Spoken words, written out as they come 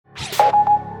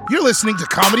You're listening to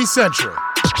Comedy Central.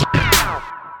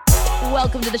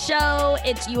 Welcome to the show.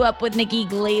 It's You Up with Nikki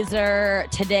Glazer.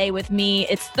 Today with me,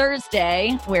 it's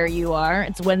Thursday where you are.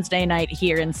 It's Wednesday night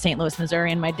here in St. Louis,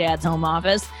 Missouri in my dad's home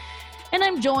office. And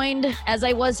I'm joined, as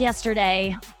I was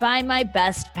yesterday, by my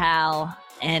best pal.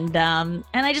 And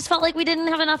I just felt like we didn't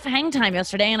have enough hang time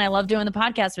yesterday, and I love doing the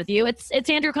podcast with you. It's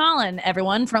Andrew Collin,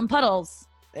 everyone, from Puddles.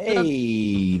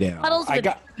 Hey, now. Puddles with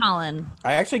Andrew Collin.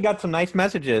 I actually got some nice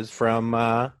messages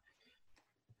from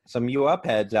some You Up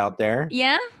heads out there.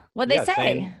 Yeah? What'd they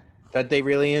say? That they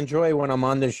really enjoy when I'm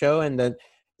on the show and that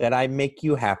I make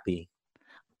you happy.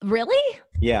 Really?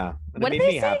 Yeah. What made did they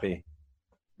me say? happy.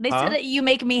 They said that you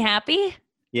make me happy?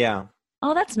 Yeah.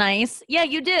 Oh, that's nice. Yeah,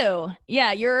 you do.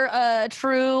 Yeah, you're a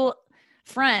true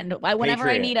friend. Whenever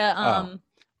Patriot. I need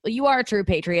well, you are a true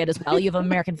patriot as well. You have an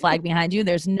American flag behind you.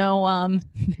 There's no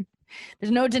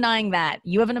there's no denying that.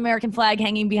 You have an American flag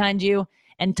hanging behind you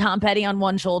and Tom Petty on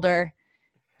one shoulder.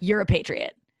 You're a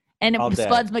patriot. And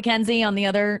Spuds McKenzie on the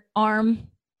other arm.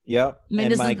 Yep. I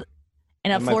mean,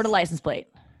 and a Florida license plate.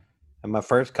 And my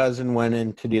first cousin went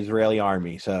into the Israeli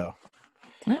army, so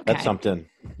that's something.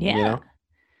 Yeah. You know?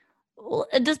 Well,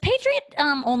 does patriot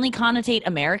only connotate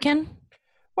American?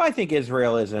 Well, I think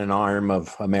Israel is an arm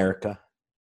of America.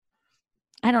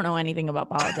 I don't know anything about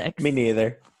politics. Me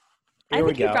neither. I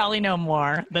think you probably know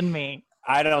more than me.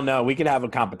 I don't know. We could have a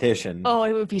competition. Oh,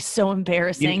 it would be so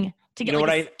embarrassing to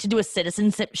get to do a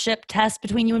citizenship test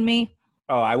between you and me.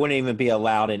 Oh, I wouldn't even be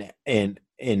allowed in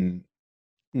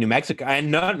New Mexico, and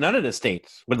none of the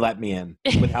states would let me in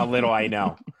with how little I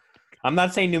know. I'm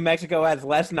not saying New Mexico has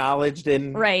less knowledge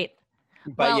than right.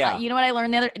 But yeah, you know what I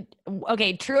learned the other.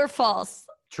 Okay, true or false?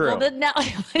 True. Well, then now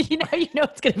you know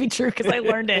it's going to be true because I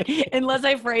learned it. Unless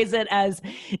I phrase it as,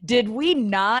 did we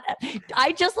not?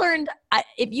 I just learned.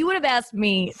 If you would have asked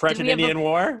me, French and Indian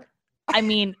War. I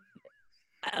mean,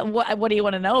 what do you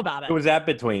want to know about it? Who was that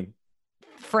between?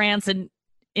 France and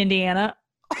Indiana.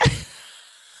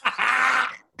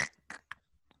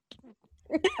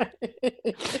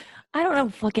 I don't know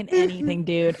fucking anything,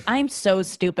 dude. I'm so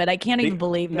stupid. I can't even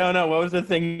believe it. No. What was the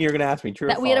thing you were going to ask me? True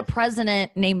or false? That we had a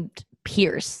president named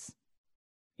Pierce.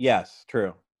 Yes,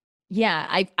 true. Yeah,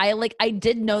 I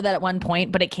did know that at one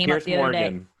point, but it came Pierce up the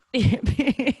Morgan. other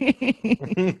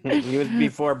day. He was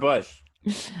before Bush.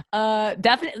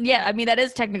 Definitely. Yeah, I mean that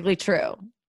is technically true.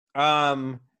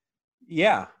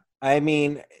 Yeah. I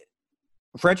mean,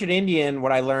 French and Indian.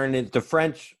 What I learned is the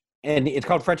French, and it's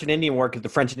called French and Indian War because the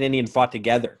French and Indian fought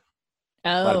together. Oh.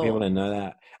 A lot of people didn't know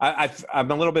that. I'm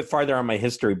a little bit farther on my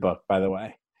history book, by the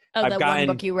way. Oh, one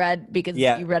book you read because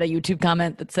you read a YouTube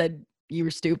comment that said you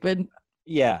were stupid?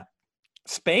 Yeah.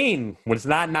 Spain was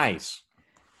not nice.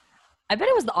 I bet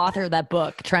it was the author of that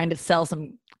book trying to sell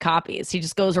some copies. He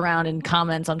just goes around and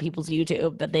comments on people's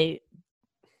YouTube that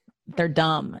they're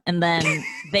dumb. And then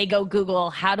they go Google,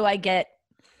 how do I get,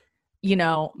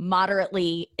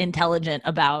 moderately intelligent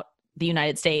about the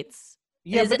United States?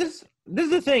 Yeah, this is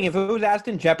the thing. If it was asked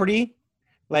in Jeopardy,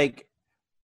 like,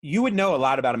 you would know a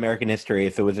lot about American history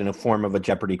if it was in a form of a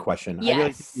Jeopardy question. Yes, I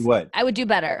really think you would. I would do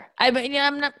better.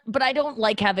 I'm not, but I don't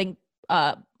like having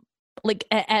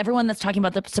everyone that's talking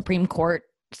about the Supreme Court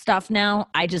stuff now.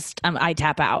 I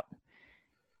tap out.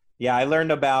 Yeah, I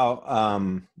learned about.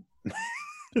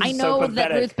 I know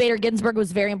that Ruth Bader Ginsburg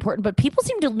was very important, but people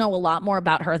seem to know a lot more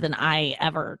about her than I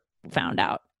ever found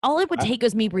out. All it would take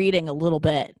was me reading a little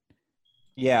bit.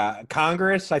 Yeah,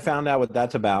 Congress. I found out what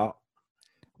that's about.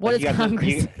 What is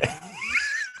Congress?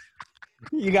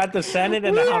 You got the Senate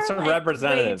and the House of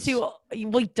Representatives.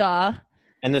 Duh.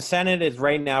 And the Senate is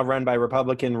right now run by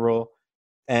Republican rule,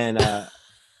 and run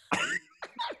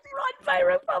by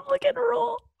Republican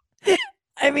rule.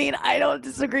 I mean, I don't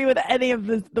disagree with any of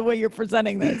this, the way you're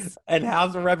presenting this. And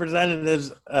House of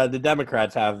Representatives, the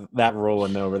Democrats have that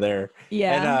ruling over there.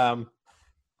 Yeah. And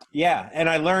and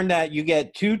I learned that you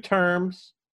get 2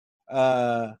 terms.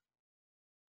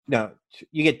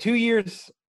 You get 2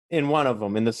 years in one of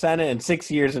them in the Senate and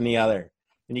 6 years in the other,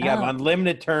 and you have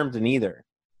unlimited terms in either,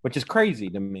 which is crazy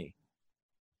to me.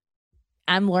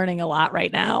 I'm learning a lot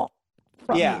right now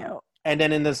from you. And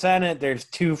then in the Senate, there's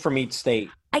 2 from each state.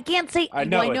 I can't say. I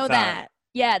know that.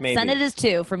 Yeah, the Senate is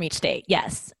 2 from each state.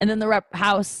 Yes, and then the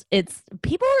House. It's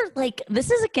people are like,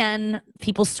 this is again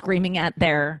people screaming at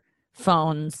their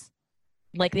phones,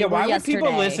 like they were why yesterday. would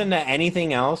people listen to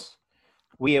anything else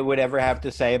we would ever have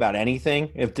to say about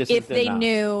anything if they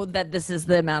knew that this is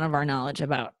the amount of our knowledge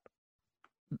about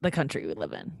the country we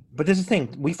live in? But this is the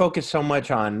thing: we focus so much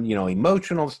on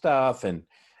emotional stuff and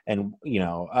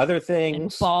other things,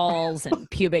 and balls and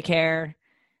pubic hair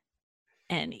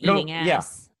and eating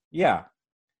ass. Yeah.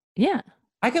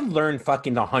 I could learn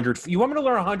fucking 100. You want me to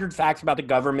learn 100 facts about the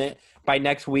government by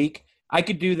next week? I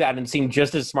could do that and seem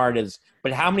just as smart as.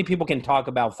 But how many people can talk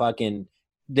about fucking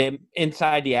the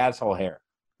inside the asshole hair?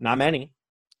 Not many.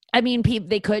 I mean,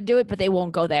 they could do it, but they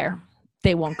won't go there.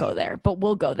 They won't go there, but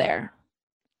we'll go there.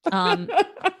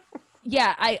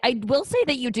 Yeah, I will say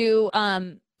that you do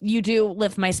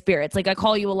lift my spirits. Like I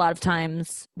call you a lot of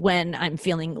times when I'm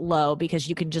feeling low because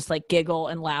you can just like giggle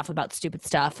and laugh about stupid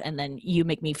stuff, and then you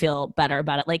make me feel better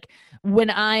about it. Like when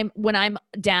I'm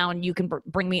down, you can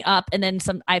bring me up, and then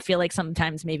I feel like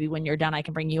sometimes maybe when you're down, I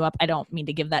can bring you up. I don't mean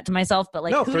to give that to myself, but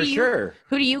like no, for sure.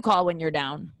 Who do you call when you're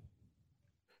down?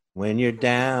 When you're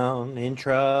down in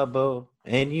trouble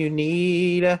and you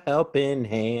need a helping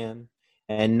hand.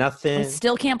 And nothing. I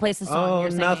still can't place the song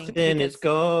you're singing. Nothing is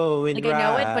going right. Like I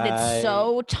know it, but it's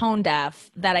so tone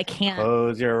deaf that I can't.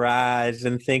 Close your eyes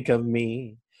and think of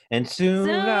me, and soon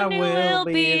I will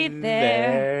be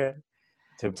there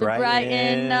to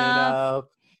brighten up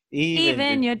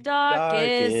even your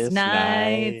darkest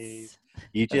nights.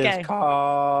 You just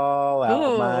call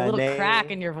out my name. A little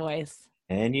crack in your voice.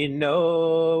 And you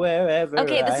know wherever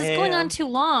okay, this is going on too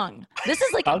long. This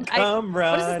is like what is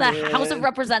this, the House of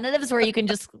Representatives where you can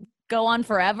just go on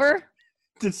forever?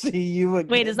 To see you again.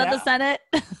 Wait, is that the Senate?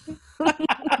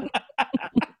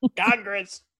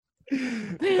 Congress.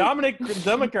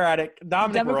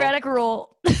 Democratic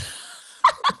rule.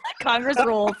 Congress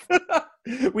rules.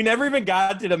 We never even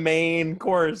got to the main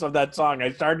chorus of that song.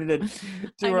 I started it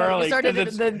too early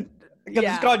because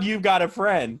it's called "You've Got a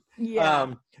Friend."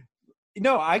 Yeah.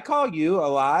 No, I call you a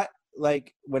lot.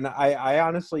 Like when I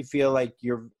honestly feel like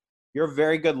you're a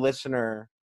very good listener,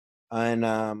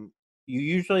 and you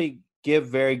usually give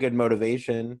very good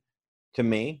motivation to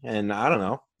me. And I don't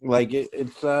know, like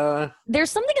it's. There's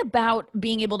something about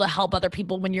being able to help other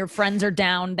people when your friends are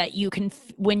down that you can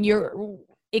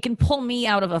it can pull me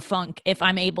out of a funk if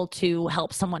I'm able to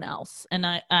help someone else. And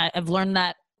I've learned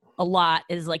that a lot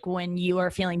is like when you are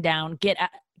feeling down,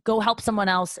 go help someone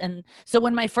else. And so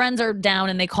when my friends are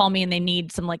down and they call me and they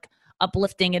need some like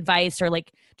uplifting advice or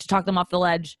like to talk them off the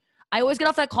ledge, I always get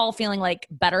off that call feeling like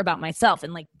better about myself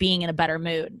and like being in a better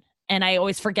mood. And I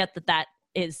always forget that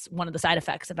is one of the side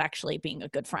effects of actually being a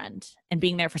good friend and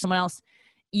being there for someone else.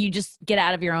 You just get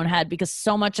out of your own head because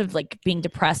so much of like being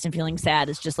depressed and feeling sad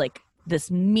is just like this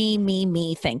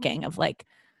me thinking of like,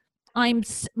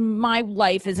 my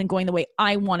life isn't going the way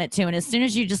I want it to. And as soon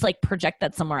as you just like project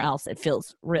that somewhere else, it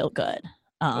feels real good.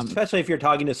 Especially if you're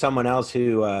talking to someone else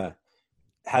who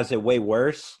has it way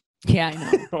worse. Yeah,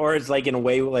 I know. Or it's like in a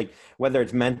way like whether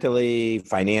it's mentally,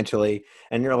 financially,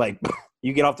 and you're like,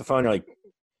 you get off the phone, you're like,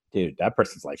 dude, that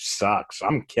person's life sucks.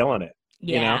 I'm killing it.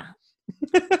 Yeah.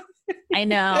 You know? I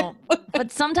know. But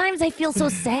sometimes I feel so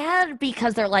sad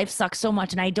because their life sucks so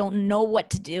much and I don't know what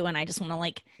to do. And I just want to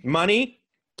like money.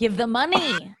 Give the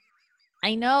money.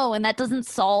 I know, and that doesn't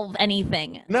solve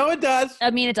anything. No, it does.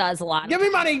 I mean, it does a lot. Give me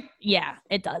money. Yeah,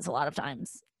 it does a lot of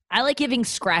times. I like giving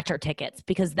scratcher tickets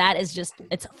because that is just,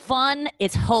 it's fun,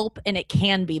 it's hope, and it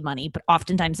can be money, but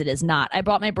oftentimes it is not. I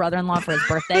bought my brother-in-law for his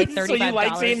birthday $35. So you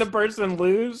like seeing the person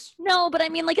lose? No, but I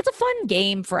mean, like, it's a fun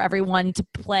game for everyone to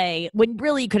play when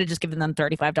really you could have just given them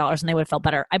 $35 and they would have felt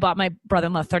better. I bought my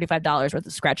brother-in-law $35 worth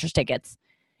of scratchers tickets.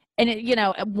 And,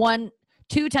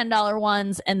 two $10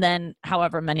 ones, and then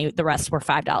however many, the rest were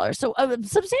 $5. So a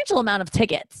substantial amount of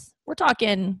tickets. We're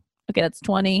talking, okay, that's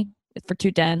 20 for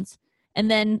 2 10s, and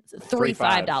then three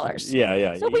 $5.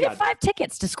 Yeah. So we got 5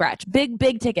 tickets to scratch,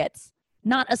 big tickets.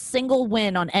 Not a single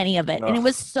win on any of it, and it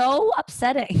was so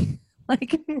upsetting.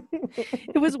 Like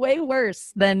it was way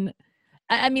worse than.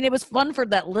 I mean, it was fun for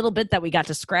that little bit that we got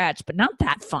to scratch, but not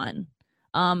that fun.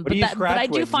 But I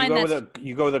do find that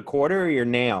you go with a quarter or your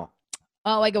nail.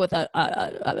 Oh, I go with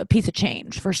a piece of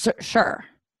change for sure.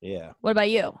 Yeah. What about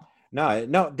you?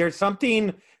 No. There's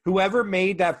something. Whoever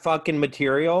made that fucking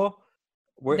material,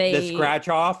 the scratch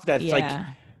off. That's like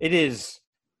it is.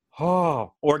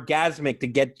 Orgasmic to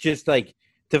get just like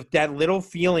that little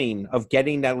feeling of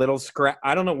getting that little scratch.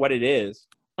 I don't know what it is.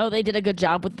 Oh, they did a good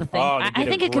job with the thing. Oh, I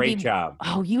think it could be. Job.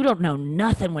 Oh, you don't know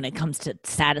nothing when it comes to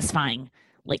satisfying.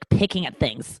 Like picking at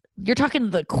things. You're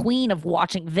talking the queen of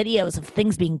watching videos of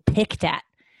things being picked at.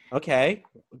 Okay.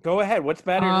 Go ahead. What's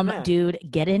better than that? Dude,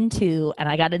 and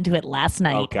I got into it last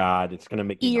night. Oh, God. It's going to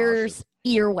make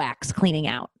earwax cleaning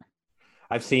out.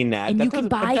 I've seen that. And you can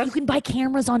buy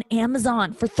cameras on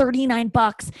Amazon for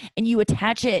 $39 and you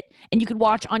attach it and you can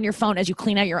watch on your phone as you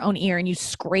clean out your own ear and you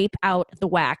scrape out the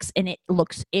wax and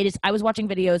I was watching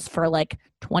videos for like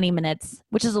 20 minutes,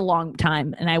 which is a long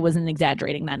time. And I wasn't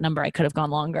exaggerating that number. I could have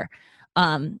gone longer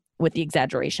with the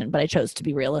exaggeration, but I chose to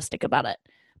be realistic about it.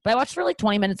 But I watched for like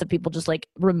 20 minutes of people just like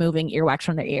removing earwax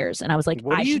from their ears. And I was like,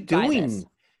 what are you doing?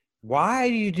 Why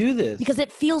do you do this? Because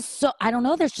it feels so, I don't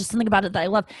know. There's just something about it that I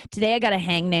love. Today I got a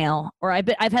hangnail, or I've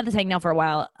had this hangnail for a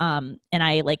while. And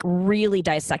I like really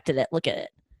dissected it. Look at it.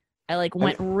 I like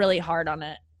went really hard on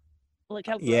it. Look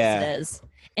how gross it is.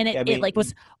 And it like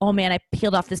was, oh man, I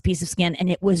peeled off this piece of skin and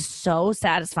it was so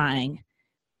satisfying.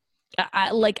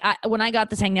 When I got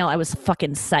this hangnail, I was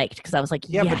fucking psyched because I was like,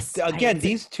 yes. But again,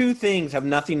 these two things have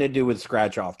nothing to do with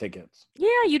scratch off tickets. Yeah,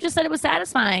 you just said it was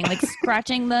satisfying. Like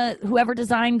scratching whoever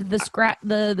designed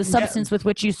the substance with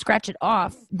which you scratch it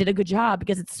off did a good job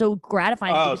because it's so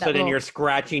gratifying. Oh, so then you're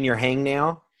scratching your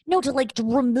hangnail? No, to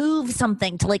remove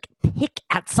something, to like pick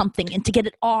at something and to get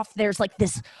it off. There's like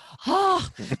this, I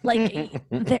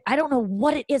don't know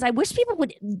what it is. I wish people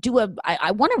would do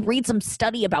I want to read some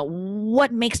study about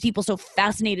what makes people so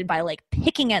fascinated by like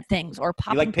picking at things or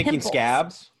popping You like picking pimples.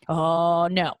 Scabs? Oh,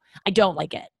 no, I don't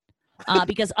like it.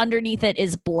 Because underneath it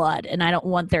is blood and I don't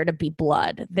want there to be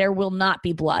blood. There will not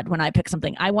be blood when I pick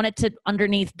something. I want it to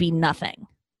underneath be nothing.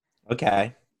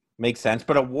 Okay. Makes sense.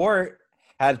 But a wart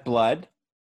has blood.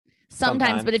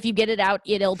 Sometimes, but if you get it out,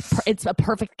 it's a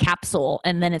perfect capsule,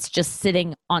 and then it's just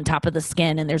sitting on top of the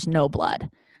skin, and there's no blood.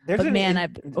 I've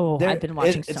been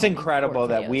watching. It's incredible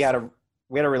that we had a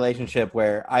relationship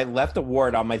where I left a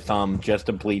wart on my thumb just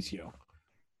to please you,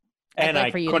 and I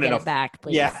for you couldn't to get it back,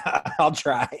 please. Yeah, I'll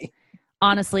try.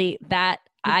 Honestly, that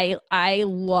I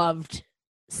loved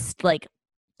like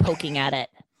poking at it.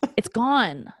 It's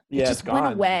gone. Yeah, it just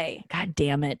went away. God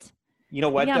damn it! You know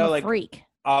what Maybe though? I'm a freak.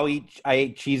 I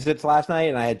ate Cheez-Its last night,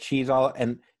 and I had cheese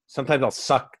and sometimes I'll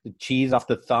suck the cheese off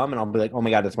the thumb, and I'll be like, oh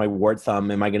my God, that's my wart thumb.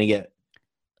 Am I going to get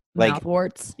mouth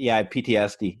warts? Yeah, I have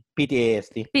PTSD.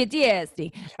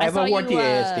 I saw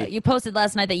you posted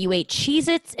last night that you ate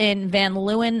Cheez-Its and Van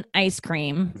Leeuwen ice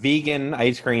cream. Vegan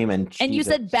ice cream and Cheez-Its. And you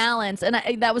said balance, and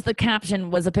that was the caption,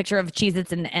 was a picture of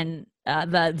Cheez-Its and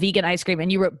the vegan ice cream,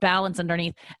 and you wrote balance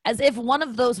underneath, as if one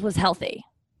of those was healthy.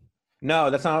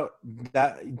 No, that's not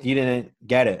that. You didn't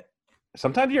get it.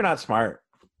 Sometimes you're not smart.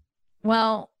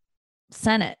 Well,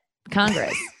 Senate,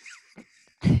 Congress.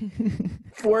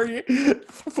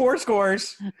 Four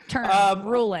scores. Term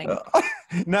ruling.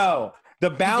 No,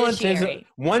 the balance is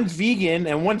one's vegan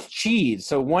and one's cheese.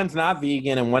 So one's not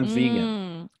vegan and one's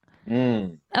vegan.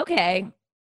 Okay.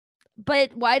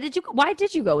 But why did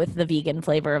you go with the vegan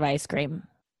flavor of ice cream?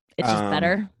 It's just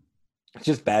better. It's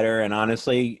just better, and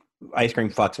honestly, ice cream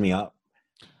fucks me up.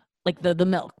 Like the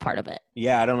milk part of it.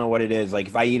 Yeah, I don't know what it is. Like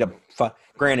if I eat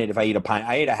granted, if I eat a pint,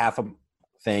 I ate a half a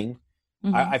thing.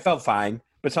 Mm-hmm. I felt fine.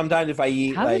 But sometimes if I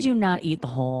eat, how did you not eat the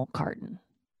whole carton?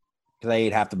 Because I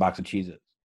ate half the box of Cheez-Its.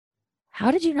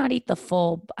 How did you not eat the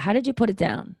full? How did you put it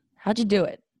down? How'd you do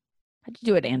it? How'd you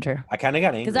do it, Andrew? I kind of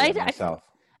got angry at myself.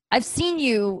 I've seen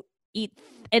you eat,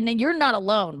 and then you're not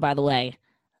alone, by the way.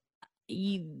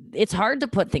 It's hard to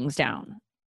put things down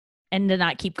and to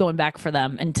not keep going back for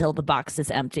them until the box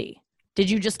is empty. Did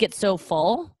you just get so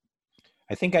full?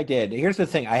 I think I did. Here's the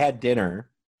thing. I had dinner,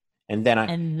 and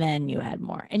then you had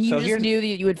more. And you just knew that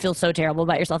you would feel so terrible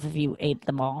about yourself if you ate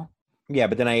them all. Yeah,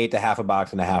 but then I ate the half a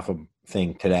box and a half a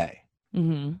thing today.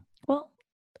 Mm-hmm. Well,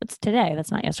 it's today.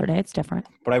 That's not yesterday. It's different.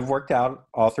 But I've worked out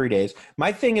all 3 days.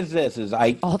 My thing is this,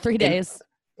 all 3 days.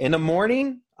 In the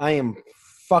morning, I am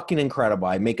fucking incredible.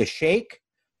 I make a shake,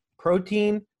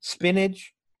 protein,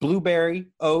 spinach, blueberry,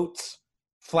 oats,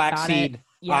 flaxseed,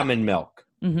 almond milk.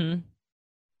 Mm-hmm.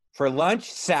 For lunch,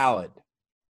 salad,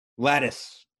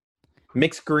 lettuce,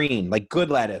 mixed green, like good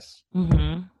lettuce,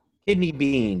 kidney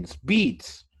beans,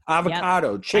 beets,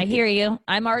 avocado, chicken. I hear you.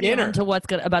 I'm already into what's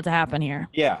about to happen here.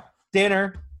 Yeah.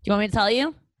 Dinner. Do you want me to tell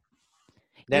you?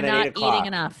 Then You're at not 8 o'clock. eating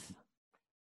enough.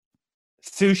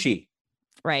 Sushi.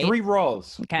 Right. 3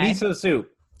 rolls. Okay. Miso soup.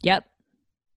 Yep.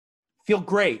 Feel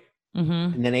great.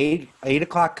 Mm-hmm. And then 8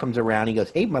 o'clock comes around. He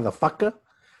goes, hey, motherfucker,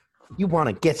 you want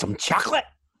to get some chocolate?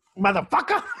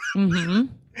 Motherfucker. Mm-hmm.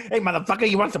 Hey, motherfucker,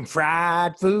 you want some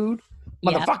fried food?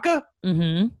 Motherfucker.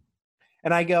 Mm-hmm.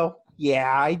 And I go,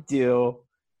 yeah, I do.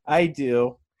 He's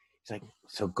like,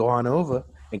 so go on over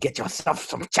and get yourself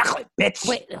some chocolate, bitch.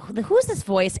 Wait, who's this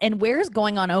voice? And where's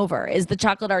going on over? Is the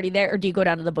chocolate already there, or do you go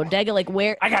down to the bodega? Like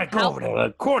where? I gotta go over to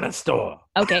the corner store.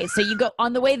 Okay, so you go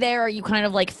on the way there. Are you kind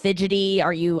of like fidgety?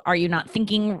 Are you not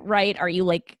thinking right? Are you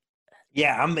like?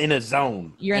 Yeah, I'm in a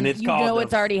zone.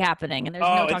 It's already happening, and there's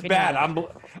no talking. It's bad.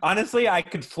 Honestly, I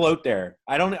could float there.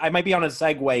 I might be on a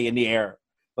Segway in the air.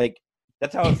 Like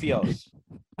that's how it feels.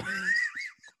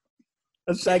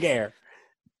 A Sega.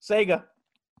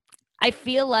 I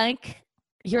feel like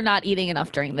you're not eating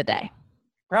enough during the day.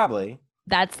 Probably.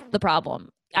 That's the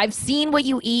problem. I've seen what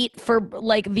you eat for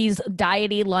like these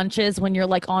diety lunches when you're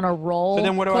like on a roll. So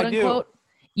then what do I do?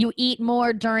 You eat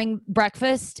more during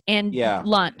breakfast and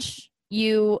lunch.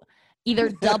 You either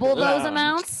double those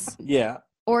amounts. Yeah.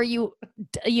 Or you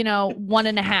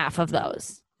 1.5 of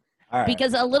those. All right.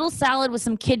 Because a little salad with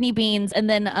some kidney beans and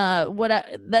then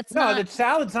the salad's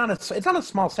it's not a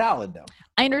small salad though.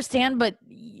 I understand, but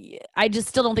I just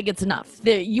still don't think it's enough.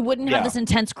 You wouldn't have this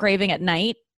intense craving at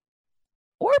night.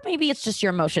 Or maybe it's just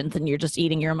your emotions and you're just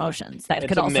eating your emotions. That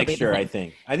could also be a mixture, I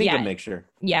think. I think a mixture.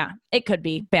 Yeah, it could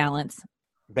be balance.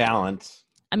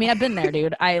 I mean, I've been there,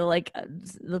 dude. I like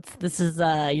this is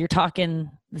you're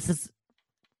talking this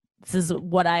is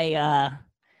what I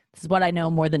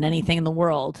know more than anything in the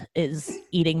world is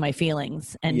eating my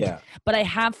feelings. But I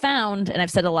have found, and I've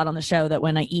said a lot on the show, that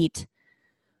when I eat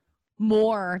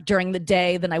more during the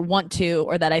day than I want to,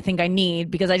 or that I think I need,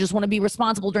 because I just want to be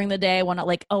responsible during the day. I want to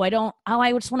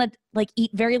I just want to like eat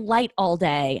very light all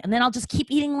day. And then I'll just keep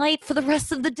eating light for the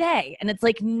rest of the day. And it's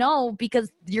like, no,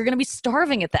 because you're going to be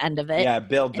starving at the end of it. Yeah, it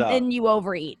builds up. And then you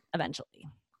overeat eventually.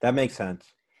 That makes sense.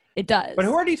 It does. But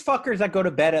who are these fuckers that go to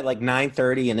bed at like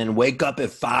 9:30 and then wake up at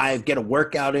 5, get a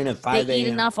workout in at 5 a.m.? They eat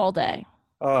enough all day.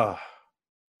 Oh.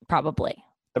 Probably.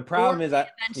 The problem is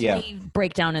that eventually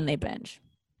break down and they binge.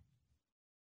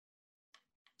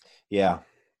 Yeah,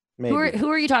 maybe. Who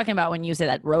are you talking about when you say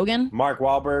that? Rogan? Mark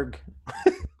Wahlberg?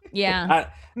 Yeah.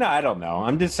 I don't know.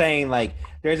 I'm just saying, like,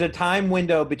 there's a time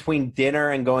window between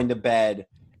dinner and going to bed.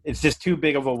 It's just too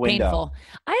big of a window. Painful.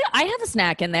 I have a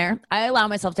snack in there. I allow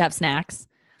myself to have snacks.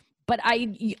 But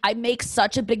I make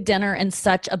such a big dinner and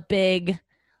such a big,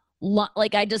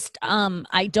 like,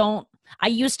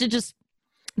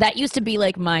 that used to be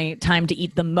like my time to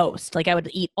eat the most. Like I would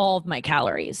eat all of my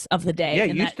calories of the day. Yeah,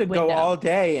 you used to go all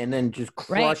day and then just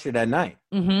crush it at night.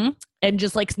 Mm-hmm. And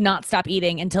just like not stop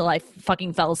eating until I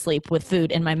fucking fell asleep with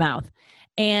food in my mouth.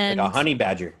 And like a honey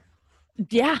badger.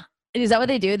 Yeah. Is that what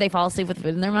they do? They fall asleep with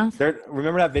food in their mouth?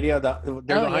 Remember that video? There's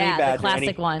a honey badger. The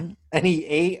classic one. And he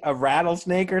ate a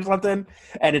rattlesnake or something,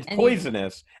 and it's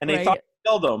poisonous. And they thought it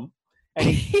killed him. And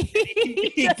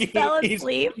he fell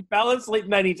asleep. He fell asleep,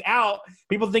 and then he's out.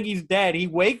 People think he's dead. He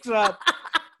wakes up,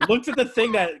 looks at the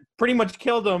thing that pretty much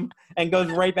killed him, and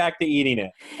goes right back to eating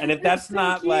it. And if that's so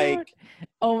not cute. Like,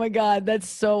 oh my God, that's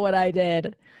so what I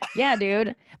did. Yeah,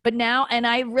 dude. But now, and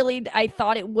I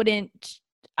thought it wouldn't.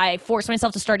 I forced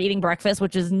myself to start eating breakfast,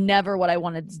 which is never what I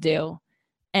wanted to do.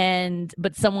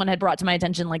 But someone had brought to my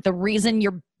attention, like, the reason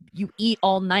you eat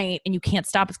all night and you can't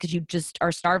stop is because you just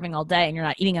are starving all day and you're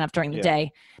not eating enough during the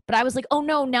day. But I was like, oh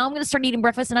no, now I'm going to start eating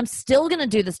breakfast and I'm still going to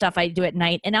do the stuff I do at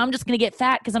night. And now I'm just going to get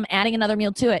fat because I'm adding another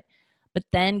meal to it. But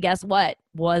then guess what?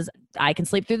 I can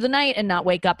sleep through the night and not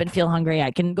wake up and feel hungry.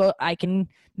 I can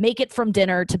make it from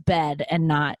dinner to bed and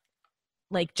not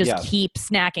like just keep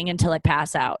snacking until I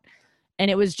pass out. And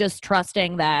it was just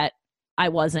trusting that I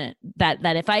wasn't, that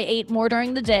if I ate more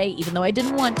during the day, even though I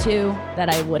didn't want to, that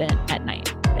I wouldn't at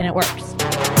night. And it works.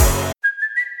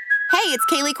 Hey, it's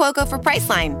Kaylee Cuoco for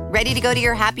Priceline. Ready to go to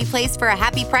your happy place for a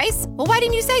happy price? Well, why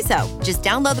didn't you say so? Just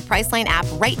download the Priceline app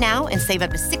right now and save up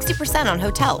to 60% on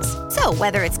hotels. So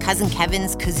whether it's Cousin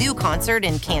Kevin's Kazoo Concert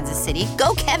in Kansas City,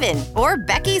 go Kevin, or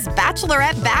Becky's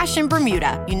Bachelorette Bash in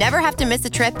Bermuda, you never have to miss a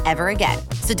trip ever again.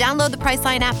 So download the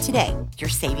Priceline app today. Your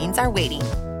savings are waiting.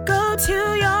 Go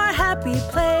to your happy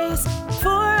place for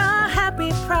a happy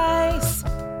price.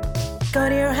 Go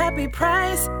to your happy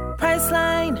price,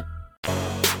 Priceline.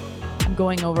 I'm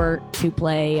going over to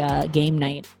play game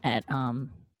night at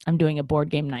I'm doing a board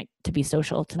game night to be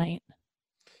social tonight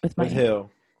with who?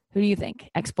 Who do you think?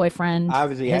 Ex-boyfriend?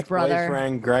 Obviously, his ex-boyfriend,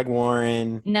 brother. Greg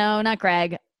Warren. No, not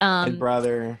Greg. His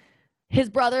brother. His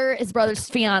brother's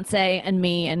fiance, and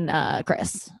me and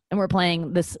Chris. And we're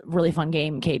playing this really fun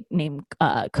game named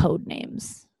Code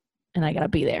Names. And I got to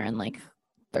be there in like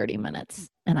 30 minutes.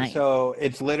 So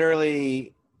it's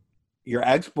literally your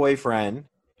ex-boyfriend,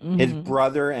 his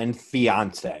brother, and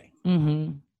fiance.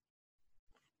 Mm-hmm.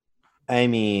 I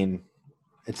mean,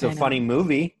 it's a funny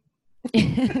movie.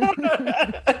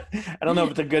 I don't know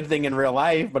if it's a good thing in real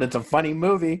life, but it's a funny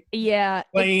movie. Yeah.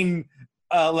 Playing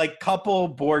like couple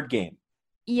board game.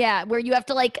 Yeah, where you have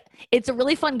to it's a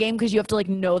really fun game because you have to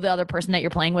know the other person that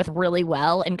you're playing with really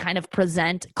well and kind of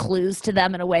present clues to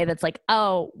them in a way that's like,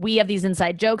 oh, we have these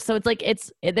inside jokes. So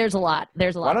it's there's a lot.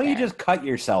 Why don't you just cut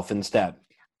yourself instead?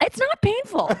 It's not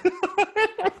painful.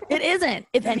 It isn't.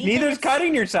 If anything, neither's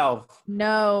cutting yourself.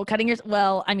 No,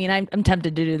 well, I mean, I'm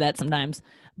tempted to do that sometimes.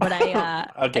 But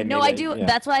okay, no, I do. Yeah.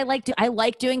 That's what I like to. I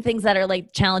like doing things that are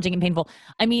challenging and painful.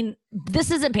 I mean, this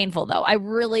isn't painful though.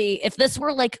 If this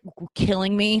were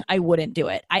killing me, I wouldn't do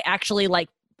it. I actually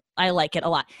I like it a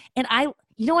lot. And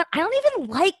you know what? I don't even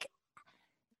like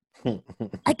I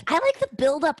like the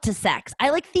build up to sex. I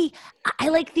like the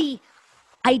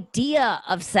idea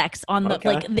of sex on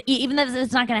the even if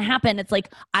it's not going to happen. It's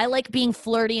like I like being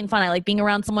flirty and fun. I like being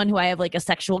around someone who I have like a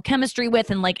sexual chemistry with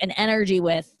and like an energy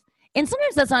with. And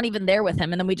sometimes that's not even there with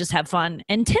him, and then we just have fun.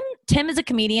 And Tim is a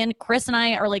comedian. Chris and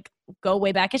I are like go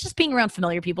way back. It's just being around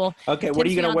familiar people. Okay, Tim's what are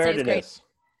you gonna wear to great. this?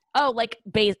 Oh, like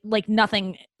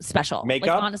nothing special.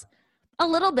 Makeup? Like, a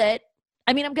little bit.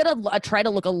 I mean, I'm gonna try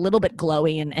to look a little bit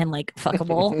glowy and like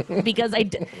fuckable because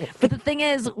but the thing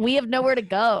is, we have nowhere to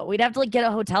go. We'd have to like get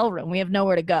a hotel room. We have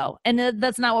nowhere to go, and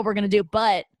that's not what we're gonna do.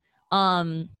 But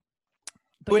who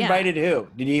invited who?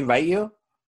 Did he invite you?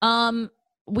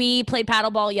 We played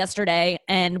paddleball yesterday,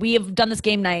 and we have done this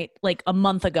game night like a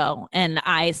month ago. And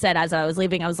I said, as I was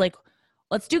leaving, I was like,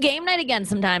 let's do game night again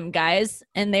sometime, guys.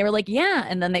 And they were like, yeah.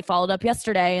 And then they followed up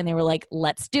yesterday and they were like,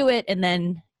 let's do it. And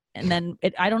then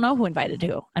I don't know who invited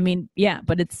who. I mean, yeah,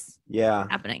 but it's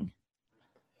happening.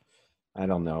 I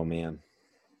don't know, man.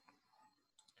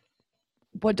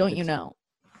 What don't you know?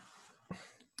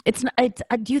 It's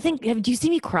do you see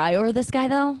me cry over this guy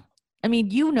though? I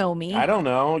mean, you know me. I don't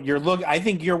know. I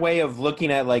think your way of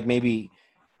looking at like maybe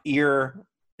ear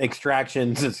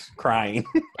extractions is crying.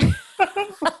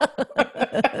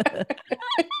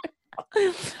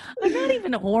 I'm not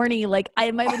even horny. Like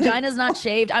my vagina's not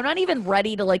shaved. I'm not even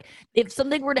ready to like, if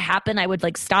something were to happen, I would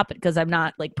like stop it because I'm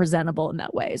not like presentable in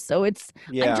that way. So I'm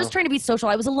just trying to be social.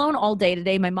 I was alone all day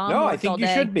today. My mom No, I think you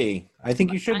should be. I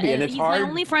think you should be. And it's hard. He's my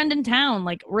only friend in town.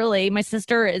 Like really, my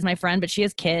sister is my friend, but she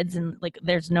has kids and like,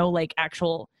 there's no like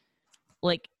actual,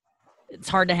 like it's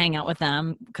hard to hang out with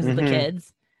them because of the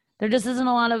kids. There just isn't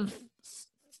a lot of,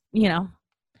 and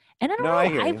I don't know.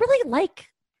 I really like,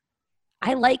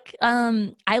 I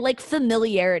like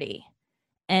familiarity,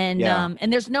 and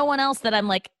there's no one else that I'm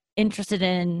like interested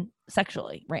in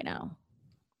sexually right now.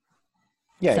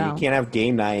 Yeah, so. You can't have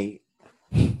game night.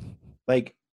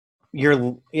 Like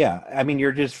I mean,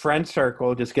 your just friend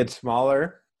circle just gets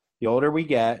smaller the older we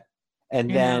get, and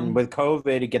then with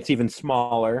COVID, it gets even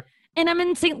smaller. And I'm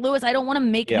in St. Louis. I don't want to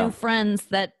make new friends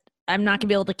that I'm not gonna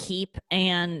be able to keep,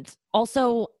 and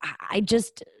also I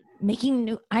just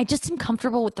am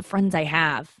comfortable with the friends I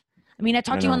have. I mean, I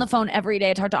talk to you on the phone every day.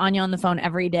 I talk to Anya on the phone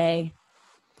every day.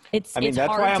 That's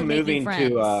why I'm moving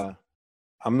to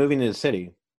the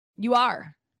city. You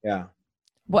are? Yeah.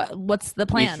 What's the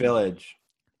plan? East Village.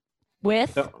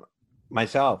 With?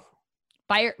 Myself.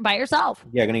 By yourself?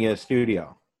 Yeah, gonna get a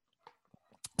studio.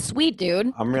 Sweet,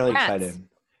 dude. I'm really excited.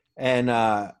 And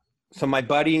so my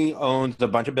buddy owns a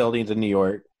bunch of buildings in New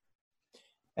York,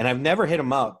 and I've never hit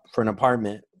him up for an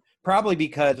apartment. Probably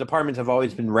because apartments have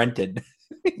always been rented.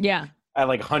 Yeah. At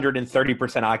like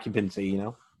 130% occupancy,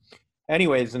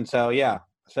 Anyways, and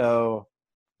so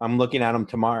I'm looking at them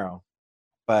tomorrow.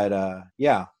 But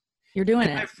You're doing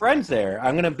it. I have friends there.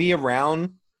 I'm going to be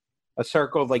around a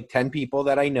circle of like 10 people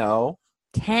that I know.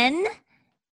 10?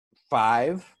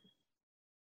 5.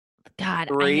 God,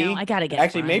 3. I know. I got to get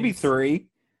Actually, friends. maybe 3.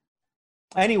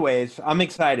 Anyways, I'm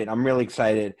excited. I'm really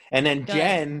excited. And then Good.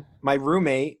 Jen, my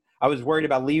roommate, I was worried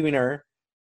about leaving her.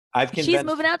 She's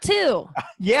moving out too.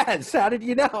 Yes. How did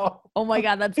you know? Oh my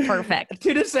God, that's perfect.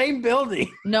 To the same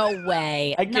building. No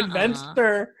way. I convinced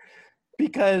her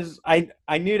because I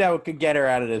knew that we could get her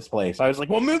out of this place. I was like,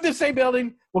 we'll move the same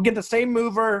building. We'll get the same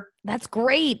mover. That's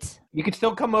great. You can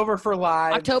still come over for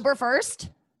live. October 1st?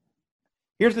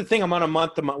 Here's the thing. I'm on a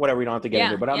month to month, whatever, we don't have to get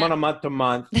into, but I'm on a month to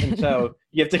month. And so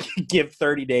you have to give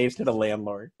 30 days to the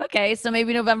landlord. Okay. So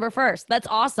maybe November 1st. That's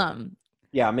awesome.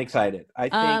 Yeah, I'm excited. I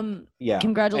think,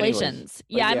 congratulations.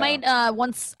 I might,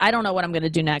 I don't know what I'm going to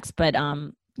do next, but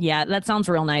that sounds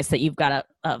real nice that you've got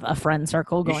a friend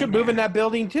circle going. You should move in that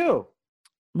building too.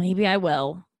 Maybe I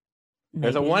will.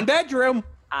 There's a 1-bedroom.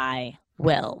 I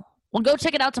will. Well, go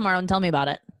check it out tomorrow and tell me about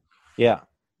it. Yeah.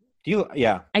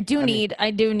 I do need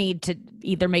to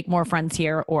either make more friends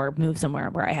here or move somewhere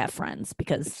where I have friends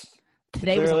because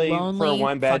today was a lonely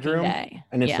for a 1-bedroom day.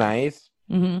 And it's nice.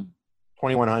 Mm-hmm.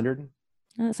 2,100.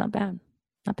 No, that's not bad.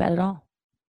 Not bad at all.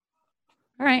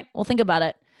 All right. Well, think about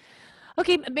it.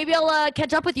 Okay. Maybe I'll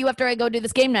catch up with you after I go do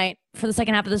this game night for the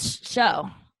second half of this show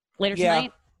later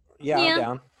tonight. Yeah, I'm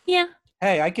down. Yeah.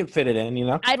 Hey, I can fit it in,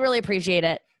 I'd really appreciate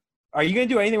it. Are you going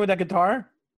to do anything with that guitar?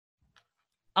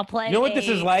 I'll play. You know what this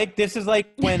is like? This is like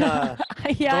when Norm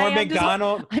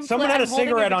McDonald, someone had a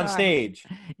cigarette on stage.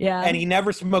 Yeah. And he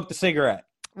never smoked a cigarette.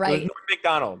 Right. It was Norm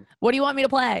McDonald. What do you want me to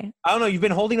play? I don't know. You've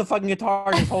been holding a fucking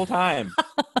guitar this whole time.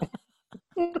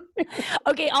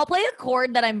 Okay, I'll play a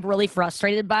chord that I'm really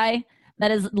frustrated by. That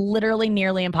is literally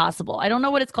nearly impossible. I don't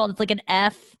know what it's called. It's like an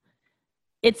F.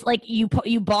 it's like you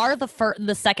bar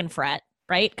the second fret,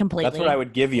 right? Completely. That's what I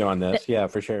would give you on this. Yeah,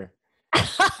 for sure.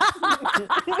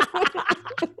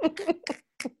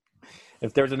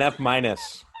 If there's an F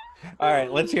minus. All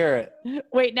right, let's hear it.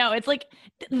 Wait, no, it's like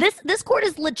this chord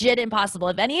is legit impossible.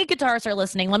 If any guitarists are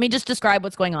listening, let me just describe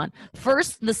what's going on.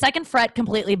 First, the second fret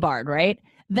completely barred, right?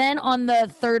 Then on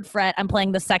the third fret, I'm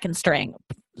playing the second string,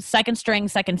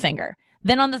 second finger.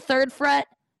 Then on the third fret,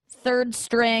 third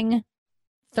string,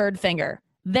 third finger.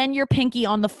 Then your pinky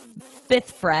on the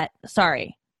fifth fret.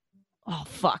 Sorry. Oh,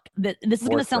 fuck. This is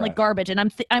going to sound like garbage,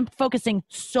 and I'm focusing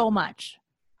so much.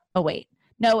 Oh, wait.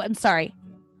 No, I'm sorry.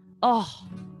 Oh,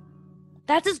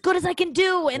 that's as good as I can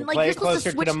do. And like, play you're it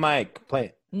closer to the mic. Play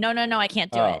it. No, I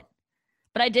can't do it.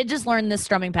 But I did just learn this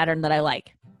strumming pattern that I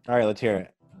like. All right, let's hear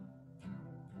it.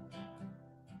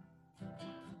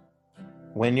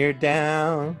 When you're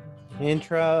down in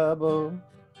trouble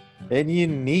and you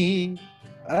need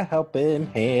a helping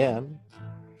hand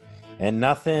and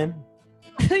nothing's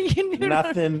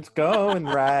going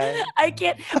right. I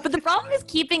can't. But the problem is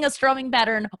keeping a strumming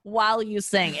pattern while you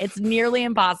sing. It's nearly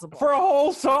impossible. For a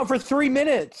whole song, for 3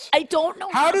 minutes. I don't know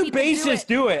how do bassists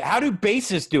do it. How do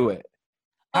bassists do it?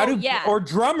 Or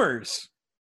drummers?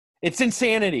 It's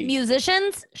insanity.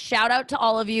 Musicians, shout out to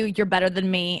all of you. You're better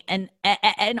than me. And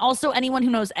also anyone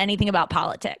who knows anything about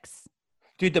politics.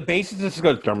 Dude, the bassist just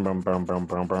goes.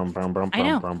 I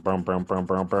know.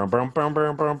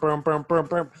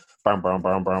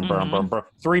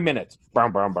 3 minutes.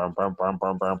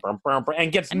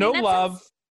 And gets no love.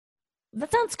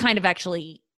 That sounds kind of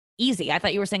actually easy. I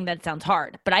thought you were saying that it sounds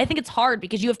hard. But I think it's hard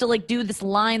because you have to like do this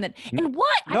line that. And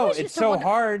what? No, it's so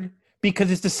hard. Because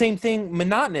it's the same thing,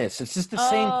 monotonous. It's just the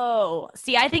same. Oh,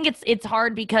 see, I think it's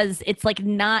hard because it's like you're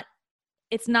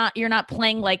not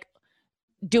playing like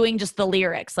doing just the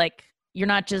lyrics. Like you're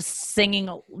not just singing,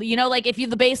 like if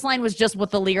the bass line was just what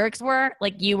the lyrics were,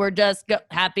 like you were just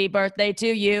happy birthday to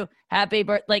you, happy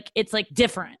birthday. Like it's like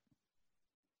different.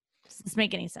 Does this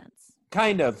make any sense?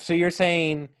 Kind of. So you're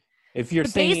saying if you're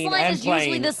singing bass line and is playing,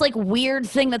 usually this like weird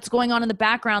thing that's going on in the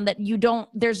background that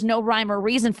there's no rhyme or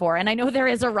reason for. And I know there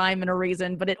is a rhyme and a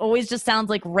reason, but it always just sounds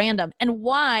like random. And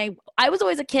why? I was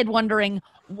always a kid wondering,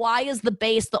 why is the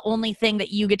bass the only thing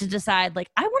that you get to decide, like,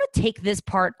 I want to take this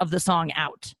part of the song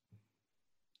out?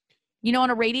 On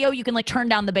a radio, you can like turn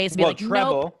down the bass and be like,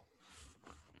 treble. Nope.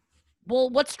 Well,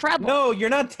 what's treble? No, you're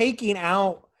not taking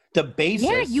out the bassist.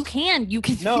 Yeah, you can. You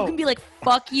can. No. You can be like,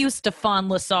 "Fuck you, Stefan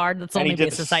Lessard." That's the only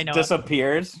bassist I know.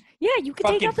 Disappears. Yeah, you can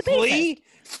take out the bassist.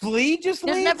 Flea just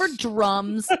There's leaves? never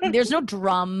drums. There's no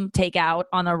drum takeout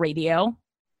on a radio.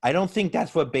 I don't think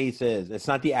that's what bass is. It's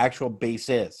not the actual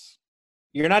bassist.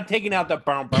 You're not taking out the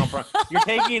bum bum bum. You're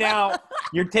taking out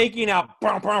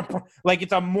bum bum bum. Like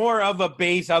it's more of a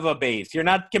bass of a bass. You're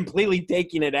not completely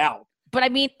taking it out. But I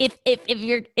mean, if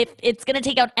it's gonna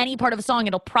take out any part of a song,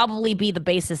 it'll probably be the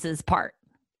bassist's part.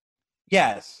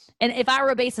 Yes. And if I were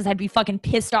a bassist, I'd be fucking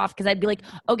pissed off because I'd be like,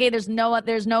 okay, there's no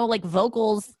like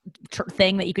vocals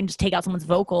thing that you can just take out someone's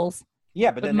vocals.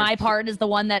 Yeah, but then my part is the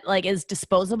one that like is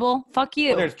disposable. Fuck you.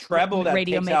 Well, there's treble that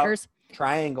radio takes makers. Out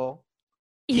triangle.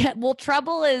 Yeah, well,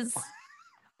 treble is.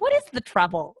 What is the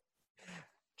treble?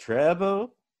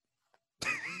 Treble.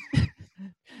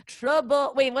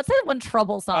 Trouble. Wait, what's that one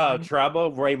Trouble song? Oh,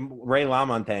 Trouble. Ray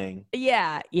LaMontagne.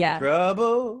 Yeah.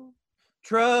 Trouble.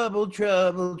 Oh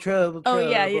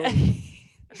yeah.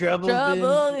 Trouble.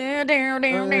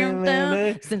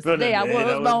 Since the day I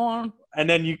was born. And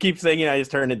then you keep singing. I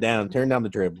just turn it down. Turn down the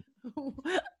treble.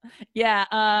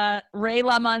 Yeah. Ray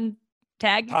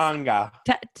LaMontagne. Tonga.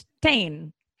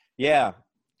 Tane. Yeah.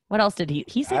 What else did he?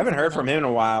 I haven't heard from him in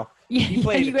a while. Yeah,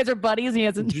 you guys are buddies. And he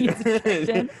hasn't.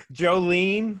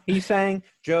 Jolene, he sang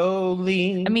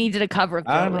Jolene. I mean, he did a cover of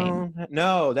Jolene.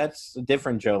 No, that's a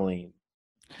different Jolene.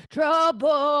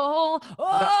 Trouble,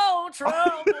 oh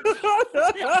trouble!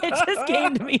 It just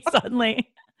came to me suddenly.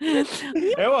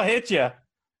 It will hit you.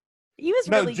 He was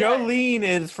really good. Jolene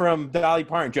is from Dolly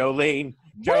Parton. Jolene.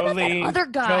 What about that other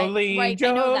guy? Jolene. Right,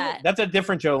 I know that. That's a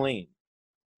different Jolene.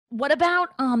 What about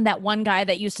that one guy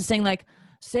that used to sing like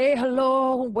 "Say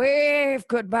hello, wave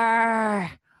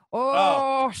goodbye"?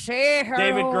 Oh, say hello.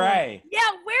 David Gray. Yeah,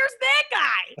 where's that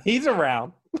guy? He's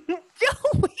around.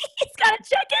 He's got to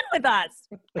check in with us.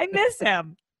 I miss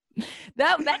him.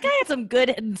 That guy had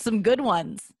some good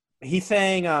ones. He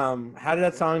sang how did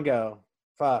that song go?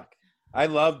 Fuck. I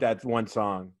love that one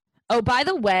song. Oh, by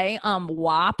the way,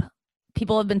 WAP,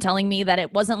 people have been telling me that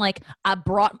it wasn't like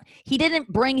he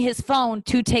didn't bring his phone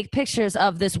to take pictures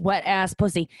of this wet ass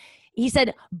pussy. he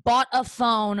said bought a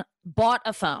phone.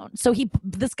 So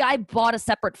this guy bought a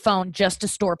separate phone just to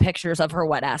store pictures of her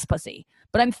wet ass pussy.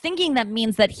 But I'm thinking that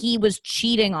means that he was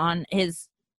cheating on his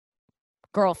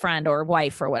girlfriend or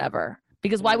wife or whatever.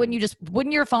 Because why wouldn't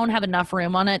your phone have enough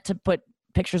room on it to put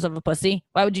pictures of a pussy?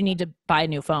 Why would you need to buy a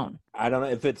new phone? I don't know.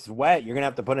 If it's wet, you're going to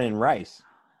have to put it in rice.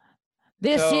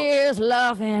 This is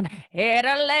loving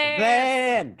Italy.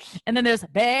 And then there's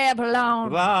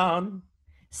Babylon.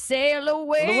 Sail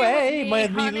away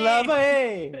with me,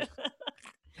 lovey.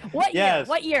 What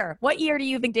year? What year do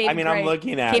you think David Gray I'm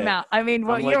looking at came out? I mean,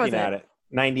 what year was it?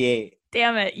 98.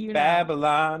 Damn it. You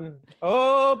Babylon. know.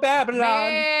 Oh,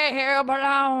 Babylon.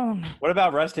 Babylon. What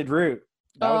about Rusted Root?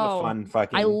 That was a fun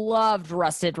fucking... I loved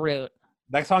Rusted Root.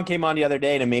 That song came on the other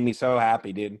day and it made me so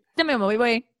happy, dude.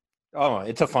 Wait. Oh,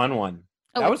 it's a fun one.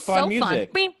 That was fun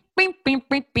music. Fun.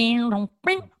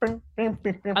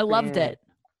 I loved it.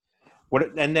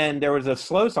 And then there was a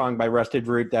slow song by Rusted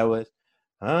Root that was,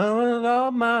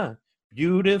 all my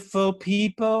beautiful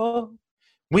people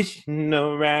wishing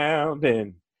around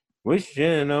and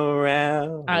wishing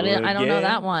around. I don't know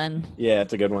that one. Yeah,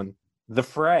 it's a good one. The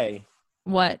Fray.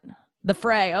 What? The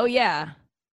Fray. Oh, yeah.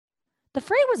 The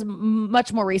Fray was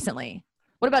much more recently.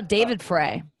 What about David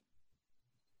Fray?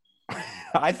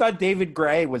 I thought David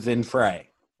Gray was in Fray.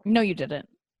 No, you didn't.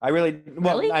 Really?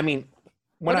 I mean,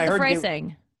 when I heard Fray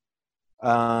sing?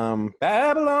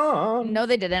 Babylon. No,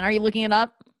 they didn't. Are you looking it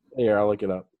up? Here, I'll look it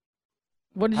up.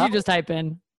 What did you just type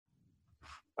in?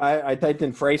 I typed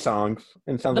in Fray songs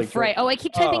and it sounds like Fray. Oh, I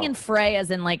keep typing in Fray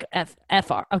as in like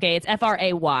FR. Okay, it's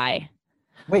FRAY.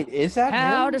 Wait, is that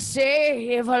How him? to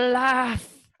Save a Life.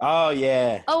 Oh,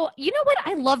 yeah. Oh, you know what?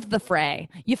 I loved the Fray.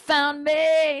 You found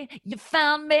me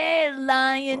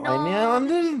lying on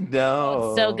the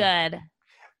door. So good.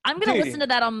 I'm going to listen to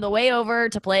that on the way over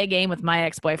to play a game with my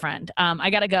ex-boyfriend.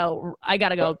 I got to go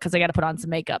because I got to put on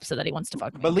some makeup so that he wants to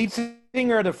fuck me. But lead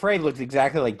singer of The Fray looks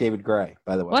exactly like David Gray,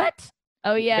 by the way. What?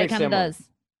 Oh, yeah, it kind of does.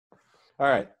 All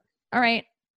right.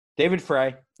 David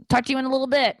Fray. Talk to you in a little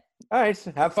bit. All right.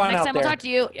 Have fun Next out time there. We'll talk to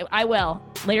you. I will.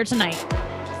 Later tonight.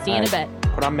 See you in a bit.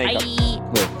 Put on makeup.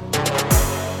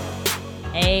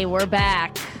 Hey, we're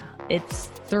back. It's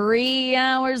 3.5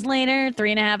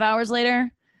 hours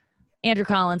later. Andrew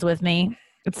Collins with me.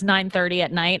 It's 9:30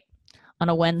 at night on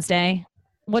a Wednesday.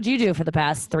 What'd you do for the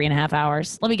past 3.5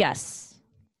 hours? Let me guess.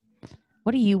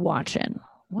 What are you watching?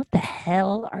 What the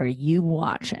hell are you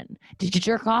watching? Did you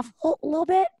jerk off a little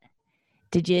bit?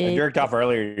 Did you? I jerked off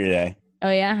earlier today. Oh,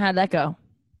 yeah? How'd that go?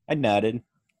 I nutted.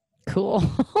 Cool.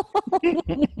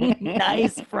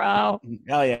 Nice, bro.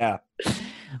 Hell yeah.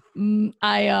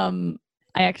 I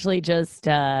actually just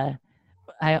I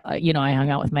hung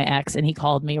out with my ex and he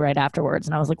called me right afterwards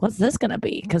and I was like, what's this gonna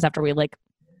be? Because after we like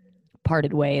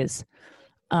parted ways,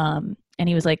 and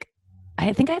he was like,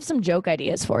 I think I have some joke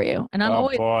ideas for you. And I'm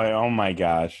always, boy, oh my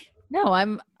gosh. No, I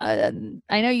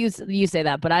know you say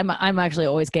that, but I'm actually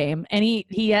always game. And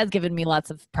he has given me lots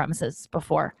of premises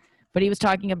before, but he was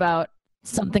talking about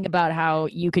something about how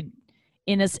you could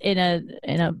in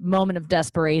a moment of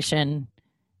desperation,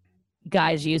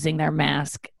 guys using their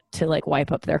mask to like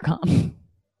wipe up their cum.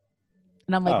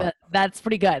 And I'm like, that's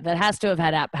pretty good. That has to have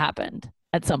happened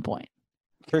at some point.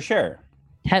 For sure.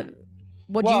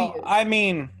 I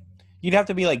mean, you'd have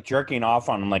to be like jerking off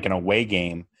on like an away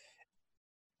game.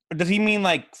 Does he mean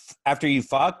like after you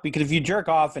fuck? Because if you jerk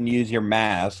off and use your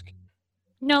mask.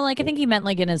 No, like I think he meant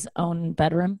like in his own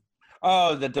bedroom.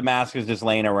 Oh, that the mask is just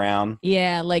laying around.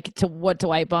 Yeah, like to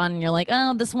wipe on. And you're like,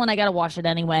 oh, this one I got to wash it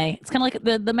anyway. It's kind of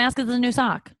like the mask is a new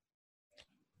sock.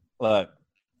 Look,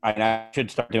 I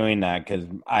should start doing that because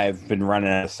I've been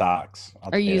running out of socks.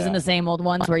 Are you using the same old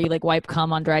ones where you like wipe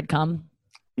cum on dried cum?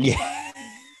 Yeah.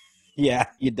 Yeah,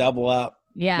 you double up.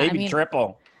 Yeah. Maybe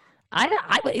triple.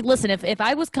 I listen, if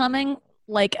I was coming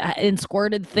like and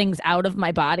squirted things out of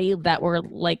my body that were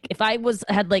like, if I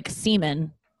had like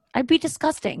semen, I'd be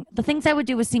disgusting. The things I would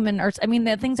do with semen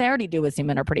the things I already do with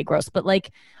semen are pretty gross, but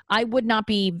like I would not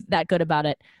be that good about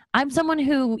it. I'm someone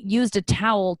who used a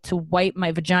towel to wipe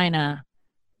my vagina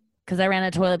because I ran out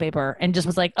of toilet paper and just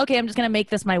was like, okay, I'm just going to make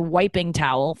this my wiping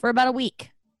towel for about a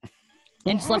week.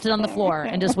 And just left it on the floor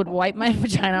and just would wipe my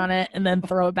vagina on it and then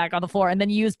throw it back on the floor and then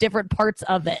use different parts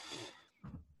of it.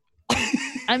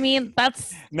 I mean,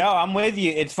 that's... No, I'm with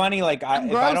you. It's funny. Like, I'm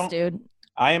gross, dude.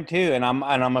 I am too. And I'm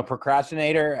a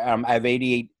procrastinator. I have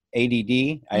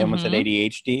ADD. I almost said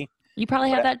ADHD. You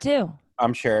probably have that too.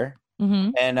 I'm sure.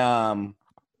 Mm-hmm. And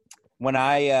when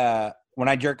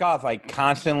I jerk off,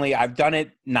 I've done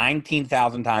it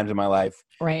 19,000 times in my life.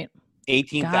 Right.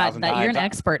 18,000 times. You're an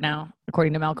expert now,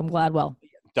 according to Malcolm Gladwell.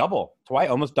 Double. Twice.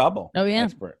 Almost double. Oh, yeah.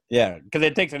 Expert. Yeah. Because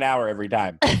it takes an hour every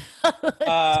time.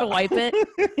 To wipe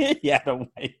it? Yeah, to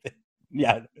wipe it.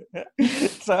 Yeah.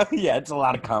 So, yeah, it's a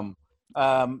lot of cum.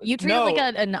 You treat it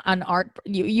like an art.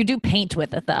 You do paint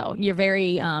with it, though. You're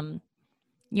very, I'm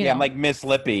like Miss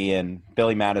Lippy and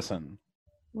Billy Madison.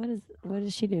 What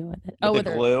does she do with it? With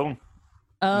the glue.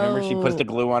 Oh. Remember she puts the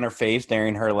glue on her face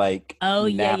during her like nap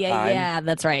time? Yeah,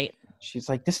 that's right. She's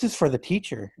like, this is for the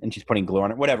teacher. And she's putting glue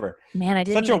on it. Whatever. Man, I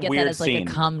didn't even get that as like a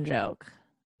cum joke.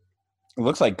 It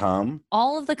looks like cum.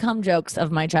 All of the cum jokes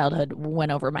of my childhood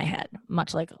went over my head,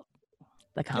 much like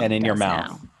the cum. And in your mouth.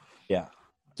 Now. Yeah.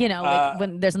 You know, like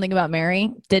when there's something about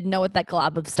Mary, didn't know what that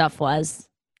glob of stuff was.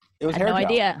 It was I had no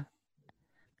idea.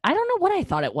 I don't know what I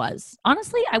thought it was.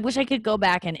 Honestly, I wish I could go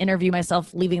back and interview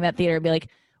myself leaving that theater and be like,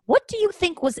 what do you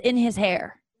think was in his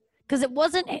hair? Because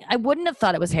I wouldn't have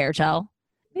thought it was hair gel.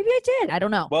 Maybe I did. I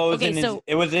don't know. Well,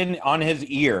 it was on his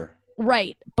ear.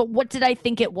 Right. But what did I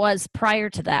think it was prior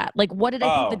to that? Like, what did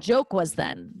I think the joke was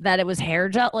then? That it was hair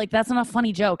gel? Like, that's not a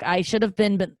funny joke. I should have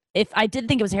been, but if I did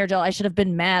think it was hair gel, I should have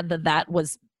been mad that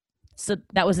was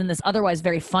in this otherwise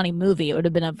very funny movie. It would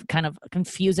have been a kind of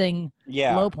confusing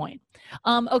low point.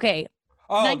 Okay.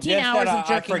 19 hours of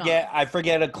jerking off. I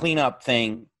forget a cleanup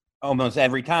thing almost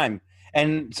every time.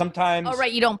 And sometimes. Oh,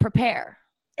 right. You don't prepare.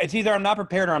 It's either I'm not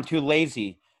prepared or I'm too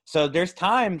lazy. So there's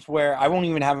times where I won't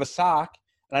even have a sock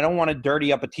and I don't want to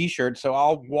dirty up a t-shirt. So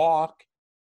I'll walk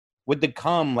with the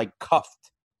cum like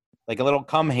cuffed, like a little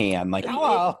cum hand. Like,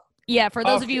 hello. Yeah. For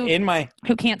those of you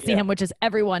who can't see him, which is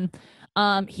everyone,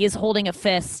 he is holding a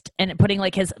fist and putting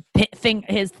like his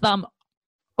thumb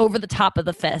over the top of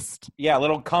the fist. Yeah. A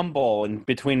little cum bowl in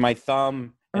between my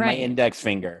thumb and my index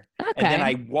finger. Okay. And then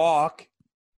I walk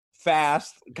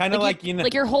fast, kind of like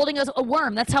like you're holding a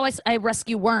worm. That's how I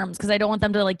rescue worms, because I don't want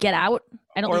them to like get out.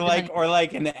 I don't or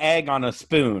like an egg on a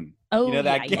spoon. Oh, you know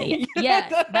that game?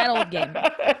 Yeah, that old game.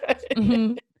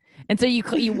 Mm-hmm. And so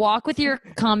you walk with your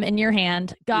cum in your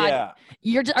hand. God,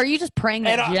 are you just praying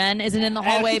that Jen isn't in the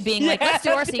hallway being like, let's do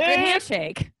our secret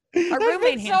handshake, our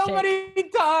roommate handshake? So many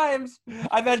times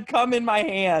I've had cum in my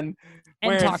hand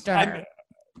and talked to her.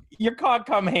 You're caught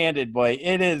cum-handed, boy.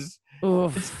 It is.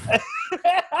 Oof.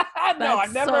 No,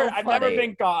 I've never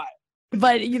been caught.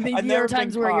 But there are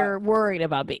times where you're worried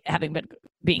about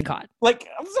being caught. Like,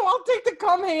 so I'll take the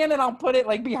cum hand and I'll put it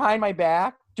like behind my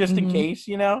back just in case,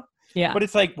 you know? Yeah. But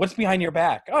it's like, what's behind your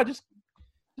back? Oh, just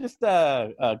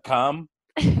cum.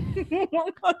 And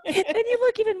you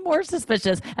look even more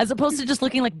suspicious, as opposed to just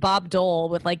looking like Bob Dole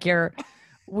with like your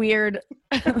weird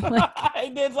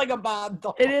it's like a Bob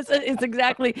Dole. It's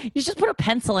exactly. You just put a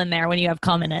pencil in there when you have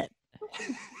cum in it.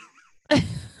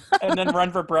 And then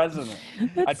run for president.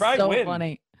 I'd probably win.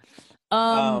 Funny.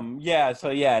 And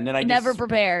then I never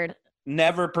prepared.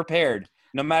 Never prepared.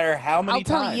 No matter how many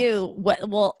times. I'll tell you what.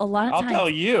 Well, a lot of times. I'll tell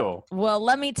you. Well,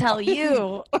 let me tell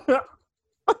you.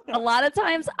 A lot of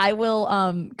times I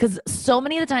will, because so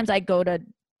many of the times I go to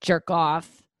jerk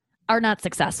off are not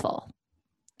successful.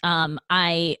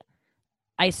 I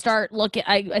start looking.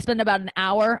 I spend about an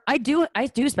hour. I do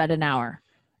spend an hour.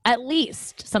 At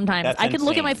least sometimes. That's I can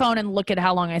look at my insane. phone and look at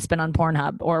how long I spend on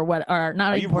Pornhub or what, or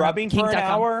not. Are you Pornhub, rubbing for an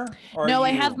hour? No,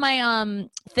 I have my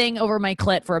thing over my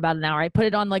clit for about an hour. I put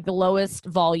it on like the lowest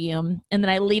volume, and then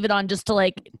I leave it on just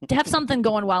to have something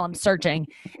going while I'm searching.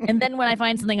 And then when I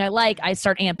find something I like, I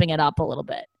start amping it up a little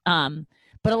bit.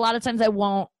 But a lot of times I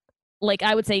won't. Like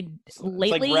I would say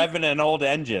lately. It's like revving an old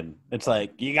engine. It's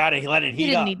like you gotta let it heat up.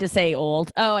 You didn't need to say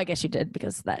old. Oh, I guess you did,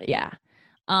 because of that. Yeah.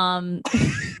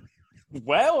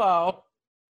 Well,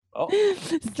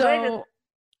 so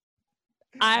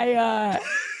I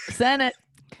Senate.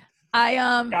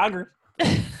 Congress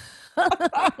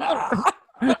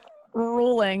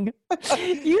ruling.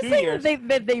 You say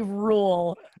that they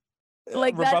rule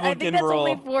like that. I think that's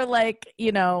only for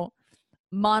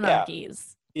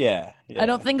monarchies. Yeah. I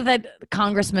don't think that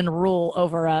congressmen rule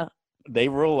over They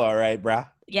rule, all right, brah.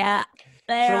 Yeah.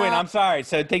 So wait, I'm sorry.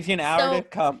 So it takes you an hour to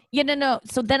come. Yeah, no.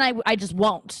 So then I just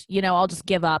won't. I'll just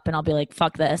give up and I'll be like,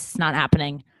 fuck this, it's not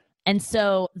happening. And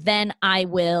so then I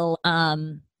will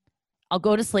I'll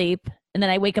go to sleep, and then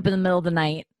I wake up in the middle of the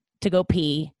night to go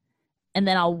pee, and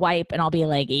then I'll wipe and I'll be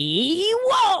like,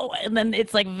 whoa, and then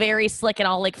it's like very slick, and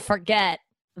I'll like forget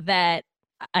that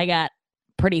I got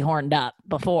pretty horned up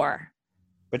before.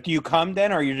 But do you come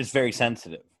then, or are you just very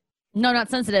sensitive? No, not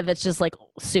sensitive. It's just like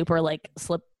super like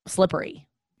slippery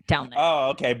down there. Oh,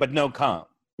 okay, but no cum.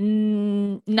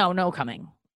 No coming.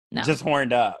 No, just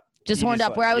horned up. Just horned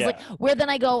up. Where I was like, where then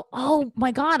I go, oh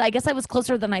my God, I guess I was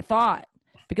closer than I thought.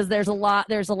 because there's a lot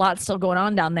still going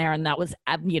on down there, and that was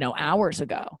hours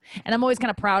ago. And I'm always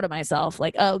kind of proud of myself,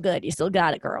 like, oh, good, you still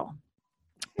got it, girl.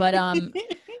 But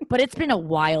but it's been a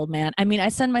while, man. I mean, I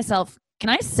send myself. Can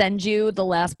I send you the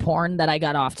last porn that I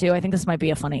got off to? I think this might be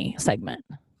a funny segment.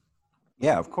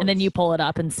 Yeah, of course. And then you pull it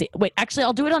up and see. Wait, actually,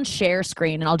 I'll do it on share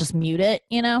screen and I'll just mute it,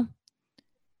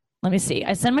 Let me see.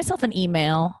 I send myself an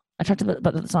email. I talked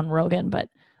about this on Rogan, but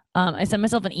I send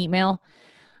myself an email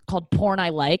called Porn I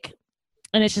Like.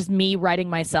 And it's just me writing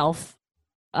myself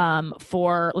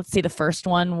for, let's see, the first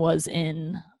one was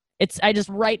I just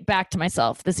write back to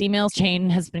myself. This email chain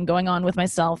has been going on with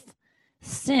myself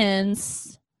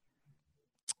since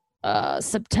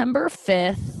September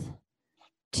 5th,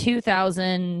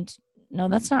 2000. No,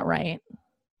 that's not right.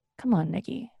 Come on,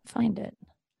 Nikki, find it.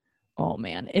 Oh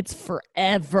man, it's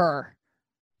forever.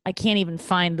 I can't even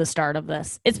find the start of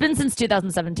this. It's been since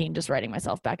 2017, just writing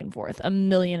myself back and forth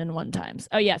 1,000,001 times.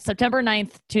 Oh yeah, September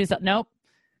 9th, nope.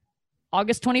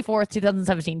 August 24th,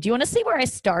 2017. Do you want to see where I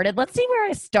started? Let's see where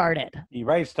I started. You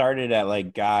probably started at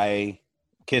like guy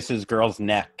kisses girl's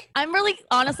neck. I'm really,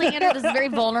 honestly, Andrew, this is very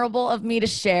vulnerable of me to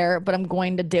share, but I'm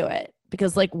going to do it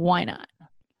because, like, why not?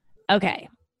 Okay.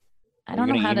 I don't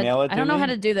know how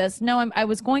to do this. No, I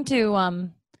was going to, well,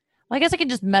 I guess I can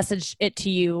just message it to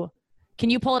you. Can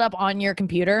you pull it up on your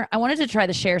computer? I wanted to try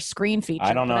the share screen feature.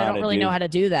 I don't really know how to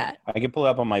do that. I can pull it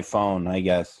up on my phone, I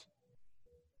guess.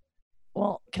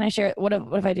 Well, can I share it? What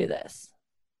if I do this?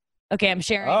 Okay, I'm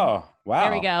sharing. Oh, wow.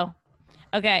 There we go.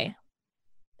 Okay.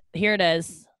 Here it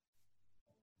is.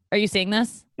 Are you seeing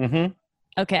this? Mm-hmm.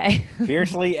 Okay.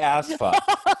 Fiercely as fuck.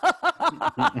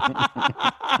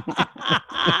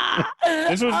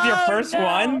 This was your first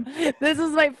one? This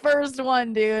is my first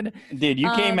one, dude. Dude, you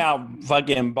came out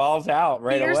fucking balls out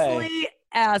right away. Fiercely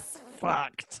as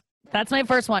fucked. That's my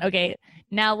first one. Okay.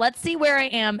 Now let's see where I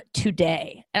am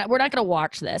today. We're not going to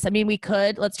watch this. I mean, we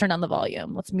could. Let's turn down the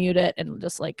volume. Let's mute it and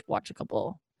just like watch a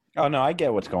couple. Oh, no, I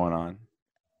get what's going on.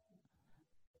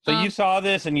 So you saw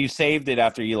this and you saved it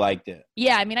after you liked it.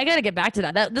 Yeah, I mean, I got to get back to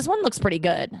that. This one looks pretty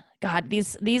good. God,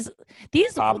 these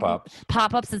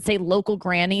pop-ups that say local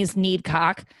grannies need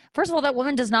cock. First of all, that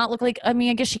woman does not look like, I mean,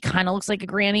 I guess she kind of looks like a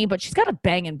granny, but she's got a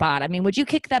banging bod. I mean, would you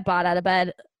kick that bod out of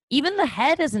bed? Even the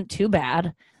head isn't too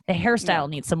bad. The hairstyle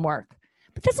needs some work.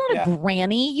 But that's not a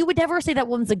granny. You would never say that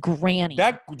woman's a granny.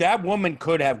 That woman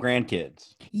could have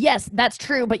grandkids. Yes, that's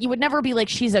true, but you would never be like,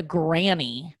 she's a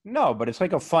granny. No, but it's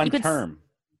like a fun term.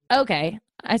 Okay,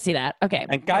 I see that. Okay.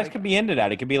 And guys could be into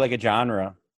that. It could be like a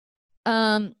genre.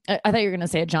 I thought you were gonna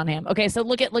say a John Hamm. Okay, so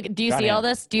look at. Do you see all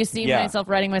this? Do you see myself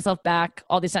writing myself back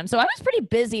all these times? So I was pretty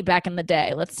busy back in the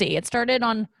day. Let's see. It started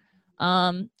on,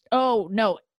 oh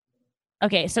no.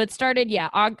 Okay, so it started,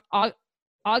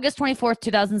 August 24th,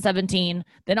 2017.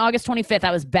 Then August 25th,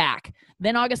 I was back.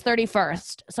 Then August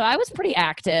 31st. So I was pretty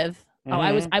active. Mm-hmm. Oh,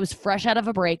 I was fresh out of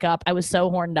a breakup. I was so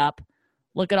horned up.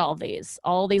 Look at all these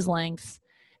lengths.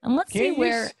 And let's see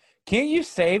where. Can't you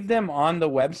save them on the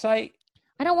website?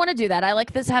 I don't want to do that. I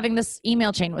like having this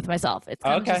email chain with myself. It's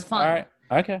kind of just fun. All right.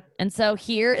 Okay. And so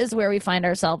here is where we find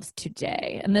ourselves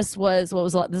today. And this was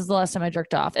this is the last time I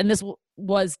jerked off. And this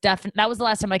was that was the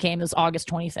last time I came. It was August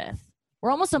 25th.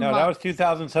 We're almost a month. No, that was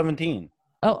 2017.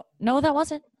 Oh, no, that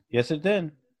wasn't. Yes, it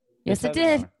did. Yes, it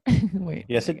did. Wait.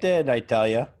 Yes, it did, I tell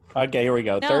you. Okay, here we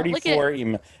go. No, 34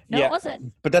 email. No, it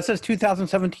wasn't. But that says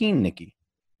 2017, Nikki.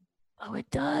 Oh,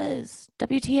 it does.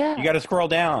 WTF. You got to scroll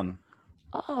down.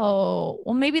 Oh,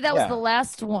 well, maybe that was the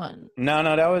last one. No,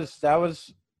 that was.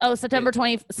 Oh, September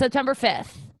 5th.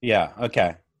 Yeah.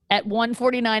 Okay. At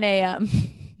 1:49 a.m.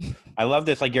 I love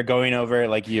this. Like you're going over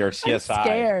like your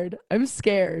CSI. I'm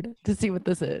scared to see what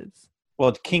this is. Well,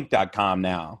 it's kink.com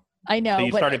now. I know. So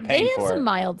you started paying for it. They have some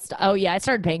mild stuff. Oh yeah, I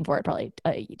started paying for it probably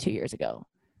 2 years ago.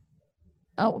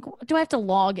 Oh, do I have to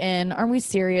log in? Are we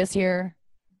serious here?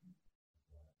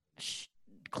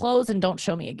 Close and don't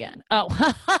show me again. Oh.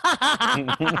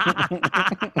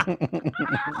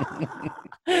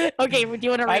 Okay, do you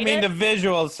want to read it? I mean, the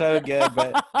visual's so good,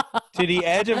 but to the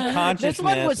edge of consciousness. This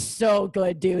one was so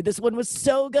good, dude. This one was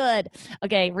so good.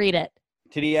 Okay, read it.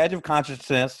 To the edge of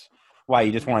consciousness. Why,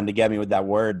 you just wanted to get me with that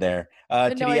word there.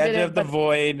 To the edge of the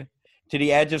void. To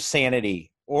the edge of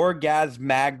sanity.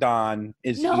 Orgasmagdon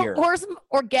is here.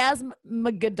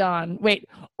 Orgasmageddon. Wait,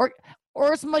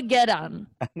 Orsmageddon.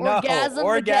 No,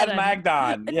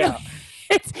 Orgasmagdon. Yeah.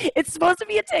 It's supposed to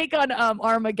be a take on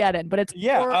Armageddon, but it's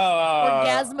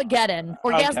Orgasmageddon.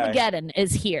 Orgasmageddon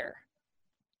is here.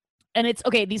 And it's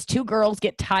okay, these two girls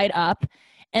get tied up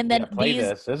and then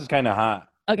this is kind of hot.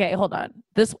 Okay, hold on.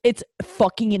 It's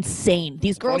fucking insane.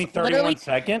 These girls 31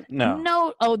 second?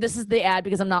 No. Oh, this is the ad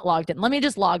because I'm not logged in. Let me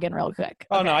just log in real quick.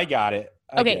 Oh, no, I got it.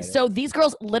 Okay, so these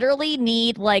girls literally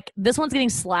need, like, this one's getting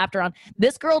slapped around.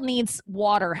 This girl needs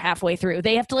water halfway through.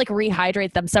 They have to, like,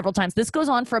 rehydrate them several times. This goes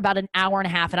on for about an hour and a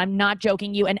half, and I'm not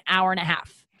joking you, an hour and a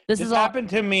half. This is happened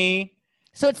to me.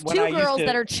 So it's two girls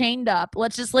that are chained up.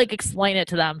 Let's just, like, explain it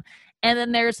to them. And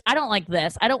then I don't like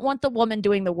this. I don't want the woman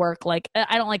doing the work. Like,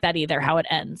 I don't like that either, how it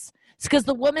ends. It's because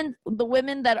the women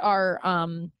that are,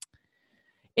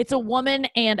 it's a woman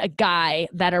and a guy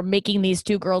that are making these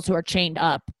two girls who are chained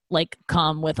up, like,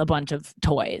 come with a bunch of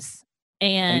toys.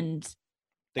 And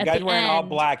the guy's wearing all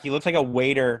black. He looks like a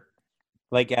waiter,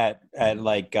 like at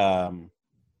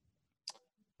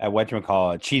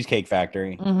whatchamacallit, Cheesecake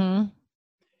Factory. Mm-hmm.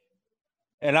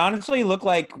 It honestly looked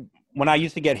like when I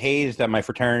used to get hazed at my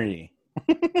fraternity.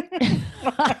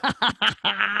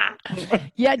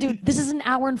 Yeah, dude, this is an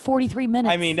hour and 43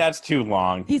 minutes. I mean, that's too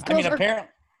long. These girls apparently,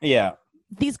 yeah.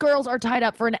 These girls are tied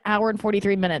up for an hour and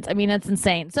 43 minutes. I mean, that's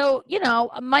insane. So, you know,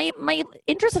 my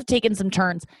interests have taken some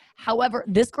turns. However,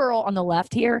 this girl on the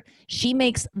left here, she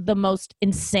makes the most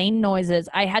insane noises.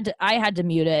 I had to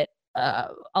mute it, a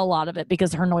lot of it,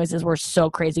 because her noises were so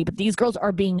crazy. But these girls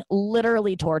are being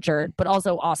literally tortured, but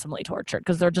also awesomely tortured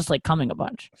because they're just, like, coming a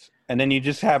bunch. And then you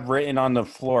just have written on the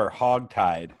floor,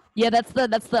 hogtied. Yeah, that's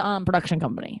the production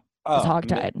company. It's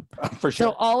hogtied. For sure.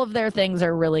 So all of their things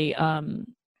are really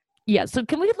yeah, so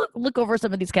can we look over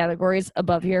some of these categories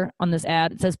above here on this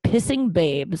ad? It says pissing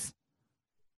babes.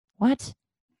 What?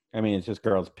 I mean, it's just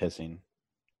girls pissing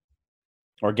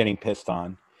or getting pissed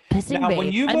on. Pissing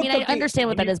babes. I understand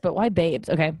what that is, but why babes?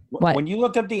 Okay. What? When you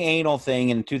looked up the anal thing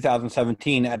in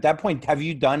 2017, at that point, have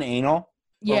you done anal?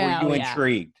 Yeah. Or were you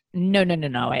intrigued? No.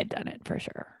 I had done it for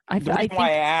sure. The reason why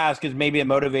I ask is maybe it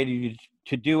motivated you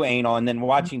to do anal, and then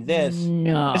watching this,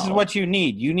 this is what you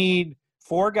need. You need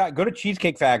 4 guys, go to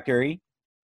Cheesecake Factory,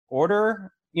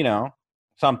 order, you know,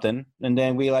 something, and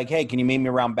then we like, hey, can you meet me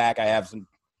around back? I have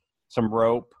some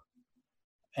rope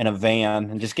and a van,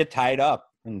 and just get tied up.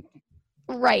 And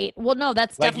right. Well, no,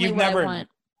 that's like definitely what I want.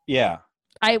 Yeah.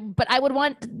 But I would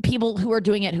want people who are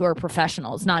doing it who are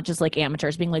professionals, not just like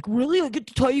amateurs being like, really? I get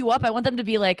to tie you up? I want them to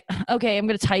be like, okay, I'm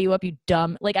going to tie you up, you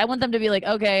dumb. Like, I want them to be like,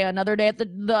 okay, another day at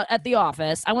the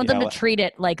office. I want them to treat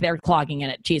it like they're clogging in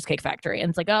at Cheesecake Factory. And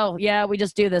it's like, oh, yeah, we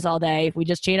just do this all day. We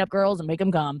just chain up girls and make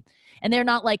them come. And they're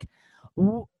not like,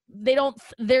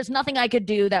 there's nothing I could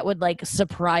do that would like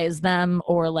surprise them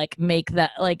or like make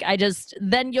that, like,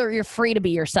 then you're free to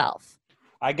be yourself.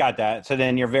 I got that. So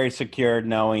then you're very secure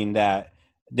knowing that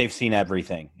they've seen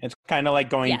everything. It's kind of like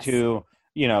going to,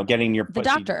 you know, getting your the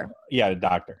doctor. Yeah, the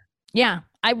doctor. Yeah.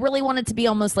 I really want it to be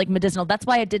almost like medicinal. That's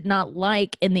why I did not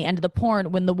like in the end of the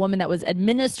porn when the woman that was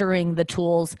administering the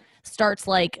tools starts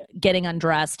like getting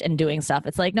undressed and doing stuff.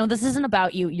 It's like, no, this isn't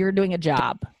about you. You're doing a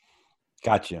job.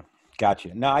 Gotcha.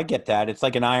 No, I get that. It's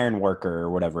like an iron worker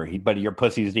or whatever. But your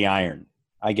pussy's the iron.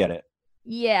 I get it.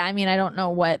 Yeah, I mean, I don't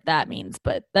know what that means,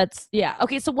 but that's, yeah.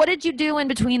 Okay, so what did you do in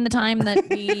between the time that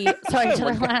we saw each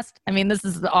other last? I mean, this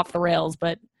is off the rails,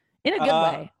 but in a good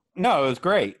way. No, it was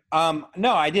great.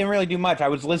 No, I didn't really do much. I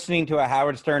was listening to a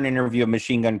Howard Stern interview of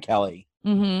Machine Gun Kelly.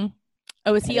 Mm-hmm.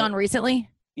 Oh, was he on recently?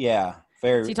 Yeah,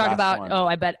 very. So he talked about,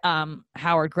 I bet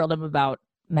Howard grilled him about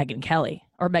Megyn Kelly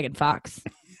or Megan Fox.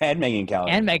 And Megyn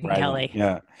Kelly.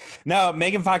 Yeah. No,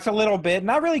 Megan Fox a little bit.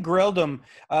 Not really grilled him.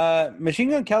 Machine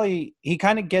Gun Kelly, he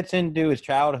kind of gets into his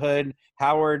childhood.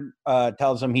 Howard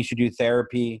tells him he should do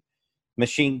therapy.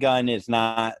 Machine Gun is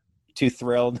not too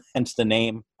thrilled, hence the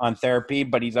name, on therapy,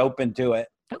 but he's open to it.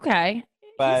 Okay.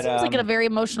 But he seems like a very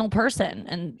emotional person.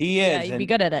 And he is. Yeah, he'd be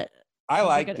good at it. I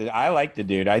like the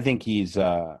dude. I think he's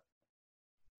I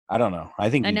don't know. I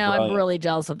know I'm really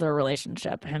jealous of their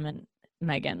relationship, him and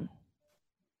Megan.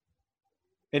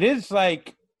 It is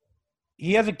like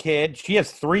he has a kid. She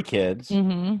has 3 kids.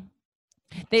 Mm-hmm.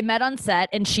 They met on set,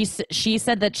 and she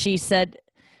said that she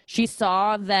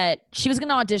saw that she was going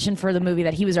to audition for the movie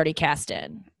that he was already cast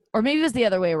in, or maybe it was the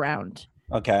other way around.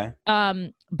 Okay.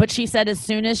 But she said as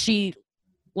soon as she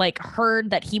like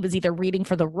heard that he was either reading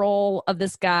for the role of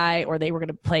this guy or they were going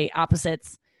to play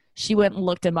opposites, she went and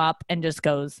looked him up and just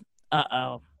goes,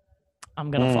 "Uh-oh, I'm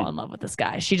going to fall in love with this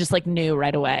guy." She just like knew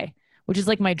right away, which is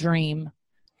like my dream.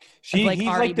 He's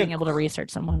already like being able to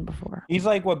research someone before. He's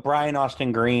like what Brian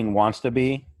Austin Green wants to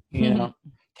be, you know,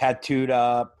 tattooed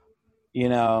up, you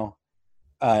know,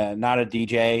 not a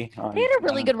DJ. They had a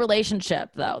really good relationship,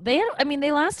 though. They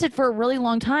lasted for a really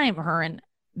long time, her and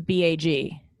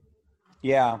BAG.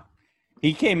 Yeah.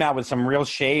 He came out with some real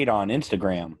shade on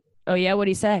Instagram. Oh, yeah? What'd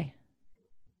he say?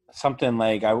 Something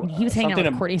like... he was hanging out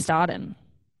with Courtney Stodden.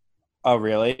 Oh,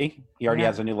 really? He already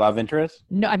has a new love interest?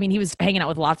 No, I mean, he was hanging out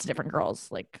with lots of different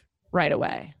girls, like, right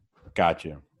away.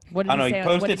 Gotcha. What did I don't know. say? He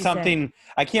What posted did he say? something.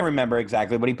 I can't remember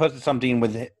exactly, but he posted something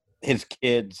with his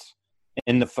kids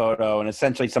in the photo, and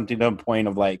essentially something to the point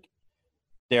of like,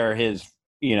 they're his,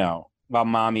 while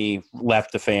mommy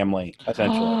left the family,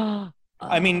 essentially.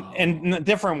 I mean, in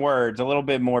different words, a little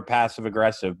bit more passive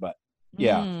aggressive, but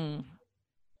yeah.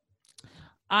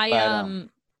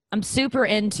 I'm super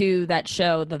into that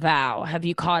show, The Vow. Have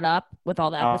you caught up with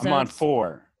all the episodes? I'm on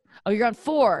 4. Oh, you're on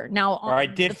 4 now. Or I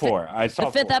did 4. I saw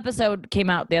the 5th 4. episode came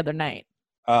out the other night.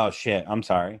 Oh shit! I'm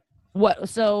sorry. What?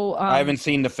 So I haven't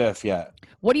seen the 5th yet.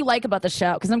 What do you like about the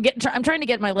show? Because I'm trying to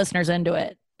get my listeners into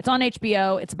it. It's on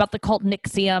HBO. It's about the cult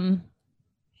NXIVM.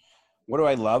 What do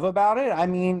I love about it? I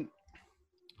mean,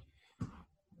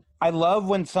 I love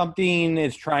when something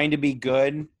is trying to be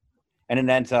good and it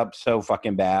ends up so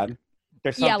fucking bad.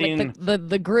 There's something. Yeah, like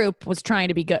the group was trying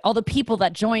to be good. All the people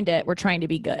that joined it were trying to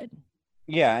be good.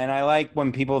 Yeah, and I like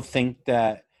when people think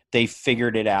that they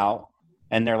figured it out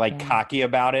and they're like cocky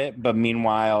about it, but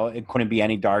meanwhile, it couldn't be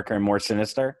any darker and more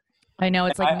sinister. I know.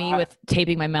 It's like me with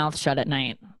taping my mouth shut at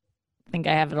night. I think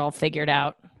I have it all figured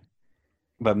out.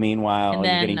 But meanwhile, you're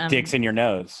getting dicks in your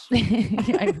nose.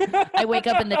 I wake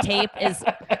up and the tape is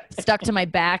stuck to my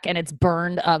back and it's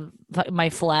burned my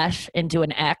flesh into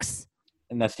an X.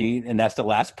 And that's the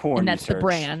last porn. And that's the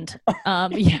brand.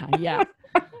 Yeah.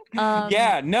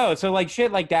 Yeah, no. So like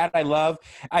shit like that, I love.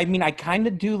 I mean, I kind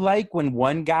of do like when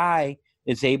one guy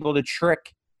is able to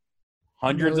trick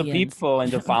hundreds of people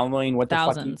into following what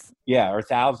thousands. The fuck. Yeah, or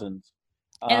thousands.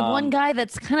 And one guy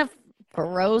that's kind of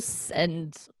gross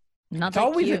and not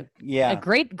that cute. A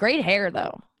great hair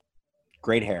though.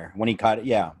 Great hair when he cut it.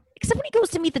 Yeah. Except when he goes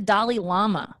to meet the Dalai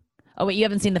Lama. Oh wait, you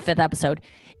haven't seen the 5th episode.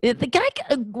 The guy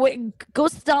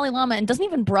goes to the Dalai Lama and doesn't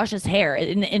even brush his hair.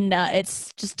 And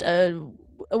it's just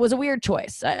it was a weird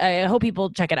choice. I hope people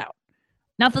check it out.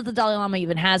 Not that the Dalai Lama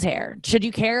even has hair. Should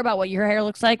you care about what your hair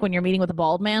looks like when you're meeting with a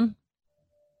bald man?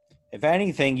 If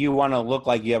anything, you want to look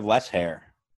like you have less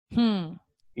hair.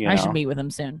 I should meet with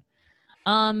him soon.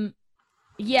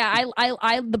 Yeah,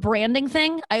 I the branding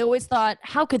thing, I always thought,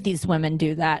 how could these women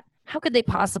do that? How could they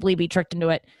possibly be tricked into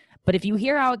it? But if you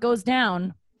hear how it goes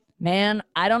down, man,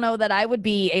 I don't know that I would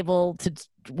be able to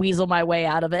weasel my way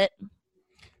out of it.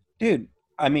 Dude,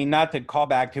 I mean, not to call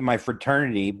back to my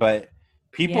fraternity, but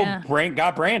people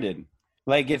got branded.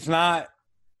 Like, it's not,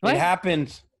 what? It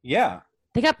happens. Yeah.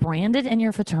 They got branded in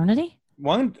your fraternity?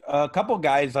 A couple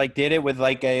guys like did it with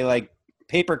like a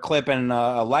paper clip and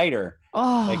a lighter.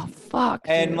 Oh, fuck.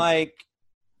 And like,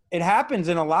 it happens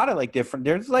in a lot of like different,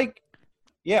 there's like,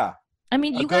 yeah. I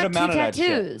mean, you got 2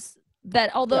 tattoos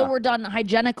that although were done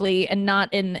hygienically and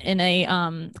not in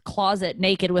a closet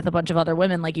naked with a bunch of other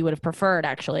women like you would have preferred,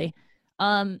 actually.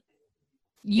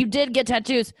 You did get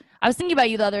tattoos. I was thinking about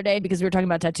you the other day because we were talking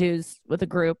about tattoos with a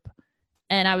group.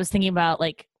 And I was thinking about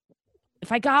like,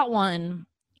 if I got one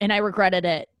and I regretted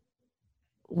it,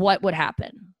 what would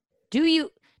happen? Do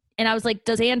you? And I was like,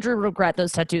 does Andrew regret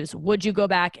those tattoos? Would you go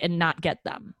back and not get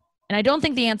them? And I don't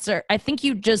think the answer, I think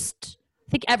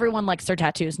everyone likes their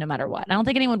tattoos no matter what. I don't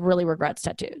think anyone really regrets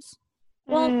tattoos.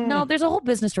 Well, no, there's a whole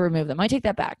business to remove them. I take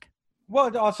that back. Well,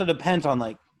 it also depends on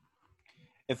like,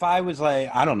 if I was like,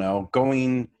 I don't know,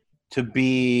 going to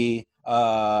be,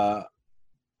 for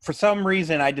some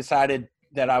reason I decided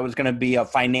that I was going to be a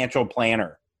financial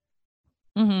planner.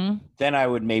 Mm-hmm. Then I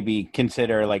would maybe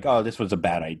consider like, oh, this was a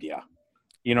bad idea.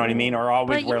 You know what I mean? Or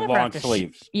always wear long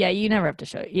sleeves. Yeah, you never have to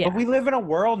show it. Yeah. But we live in a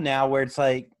world now where it's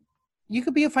like, you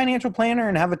could be a financial planner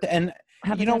and have it, and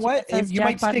you know what? If you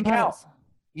might stick out.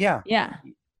 Yeah. Yeah.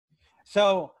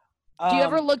 So, do you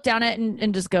ever look down at it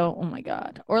and just go, oh my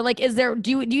God? Or like, do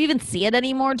you even see it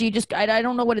anymore? Do you just, I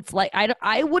don't know what it's like.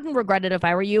 I wouldn't regret it if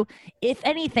I were you. If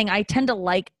anything, I tend to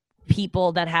like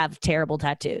people that have terrible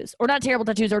tattoos, or not terrible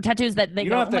tattoos, or tattoos that they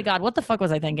go, oh my God, what the fuck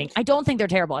was I thinking? I don't think they're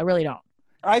terrible. I really don't.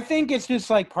 I think it's just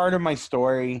like part of my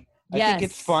story. Yes. I think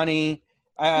it's funny.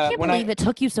 I can't believe it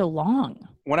took you so long.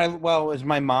 It was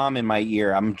my mom in my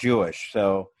ear. I'm Jewish.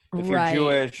 So if you're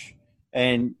Jewish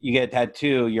and you get a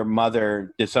tattoo, your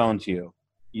mother disowns you.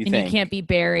 You can't be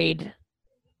buried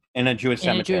in a Jewish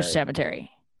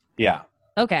cemetery. Yeah.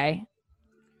 Okay.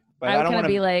 But I would kind of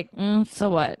be like,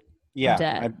 so what?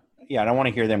 Yeah. I don't want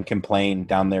to hear them complain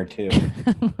down there too.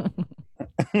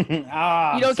 You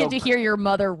don't get to hear your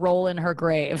mother roll in her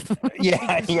grave.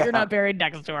 Yeah. You're not buried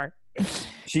next to her.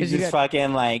 She's just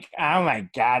fucking like, oh my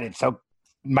God, it's so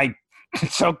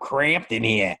cramped in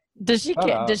here. Does she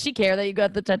care? Does she care that you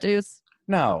got the tattoos?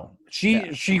 No.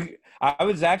 I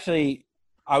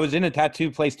was in a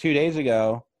tattoo place 2 days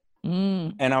ago,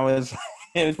 and it was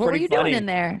what pretty were you funny. doing in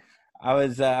there? I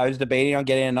was debating on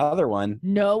getting another one.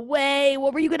 No way.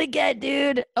 What were you gonna get,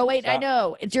 dude? Oh wait, I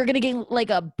know. You're gonna get like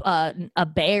a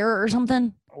bear or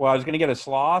something. Well, I was gonna get a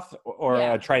sloth or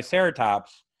a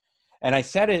triceratops, and I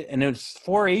said it, and it was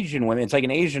for Asian women. It's like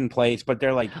an Asian place, but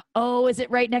they're like, oh, is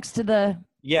it right next to the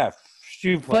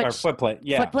foot plate?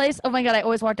 Yeah, foot place. Oh my god, I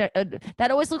always walked out. That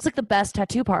always looks like the best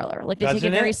tattoo parlor. Like they take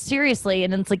it very seriously,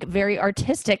 and it's like very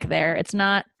artistic there. It's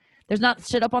not. There's not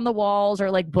shit up on the walls or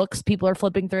like books people are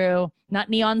flipping through. Not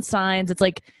neon signs. It's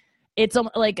like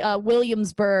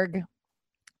Williamsburg,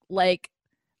 like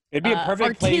it'd be a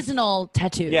perfect artisanal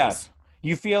tattoos. Yes,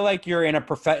 you feel like you're in a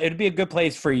It'd be a good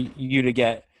place for you to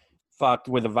get fucked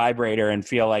with a vibrator and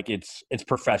feel like it's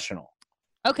professional.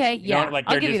 Okay, yeah, like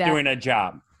they're just doing a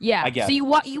job. Yeah, I guess. So you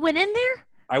went in there?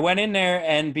 I went in there,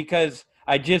 and because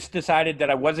I just decided that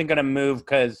I wasn't going to move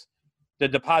because the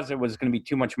deposit was going to be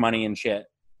too much money and shit.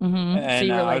 Mm-hmm. And so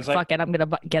you were like, fuck it, I'm going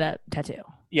to get a tattoo.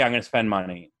 Yeah, I'm going to spend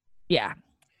money. Yeah.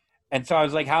 And so I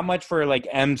was like, how much for like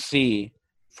MC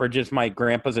for just my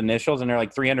grandpa's initials? And they're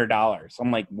like $300.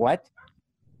 I'm like, what?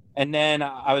 And then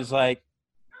I was like,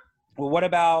 well, what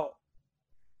about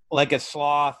like a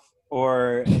sloth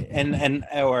or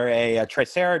a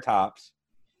triceratops?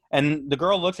 And the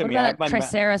girl looks at me. What about a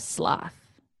triceratops sloth?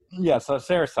 Yeah, so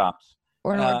triceratops.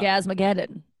 Or an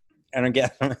orgasmageddon. And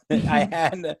again, I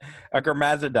had a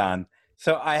Gramazodon.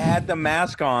 So I had the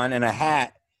mask on and a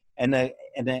hat, and the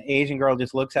Asian girl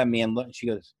just looks at me and she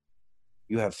goes,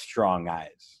 "You have strong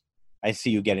eyes. I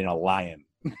see you getting a lion."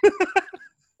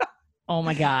 Oh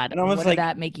my god! And what did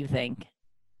that make you think?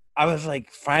 I was like,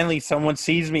 finally, someone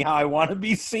sees me how I want to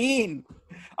be seen.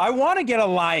 I want to get a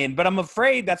lion, but I'm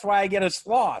afraid. That's why I get a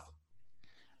sloth.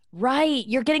 Right.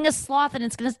 You're getting a sloth, and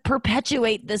it's going to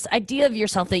perpetuate this idea of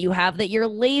yourself that you have that you're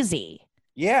lazy.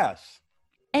 Yes.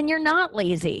 And you're not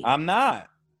lazy. I'm not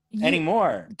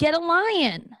anymore. Get a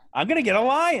lion. I'm going to get a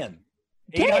lion.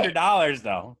 $800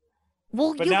 though.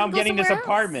 Well, but now I'm getting this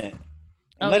apartment.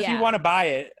 Unless you want to buy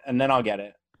it, and then I'll get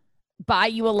it. Buy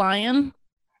you a lion?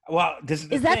 Well, this is the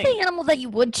thing. Is that the animal that you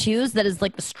would choose that is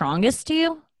like the strongest to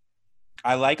you?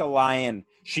 I like a lion.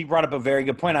 She brought up a very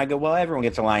good point. I go, well, everyone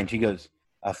gets a lion. She goes,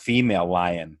 a female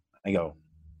lion. I go,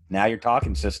 now you're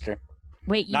talking, sister.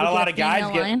 Wait, not a lot of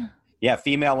guys get. Yeah,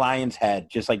 female lion's head,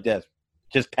 just like this,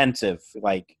 just pensive,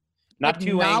 like not like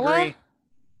too Nala?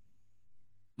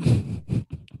 Angry.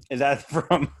 Is that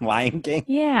from Lion King?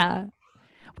 Yeah.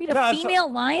 Wait, a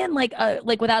female lion, like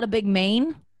without a big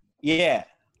mane? Yeah,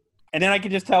 and then I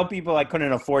could just tell people I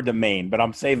couldn't afford the mane, but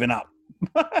I'm saving up.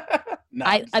 No,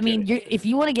 I mean, if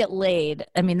you want to get laid,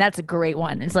 I mean, that's a great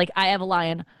one. It's like, I have a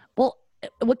lion. Well,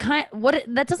 why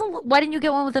didn't you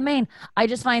get one with a mane? I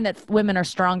just find that women are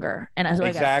stronger. And so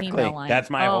exactly. I got a female lion. That's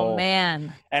my whole. Oh,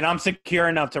 man. And I'm secure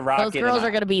enough to rock it. Those girls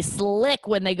are going to be slick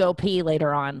when they go pee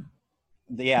later on.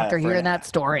 Yeah. After hearing that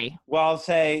story. Well, I'll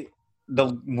say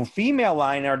the female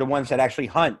lion are the ones that actually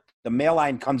hunt. The male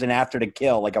lion comes in after to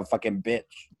kill like a fucking bitch.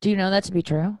 Do you know that to be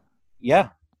true? Yeah.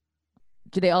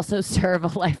 Do they also serve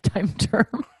a lifetime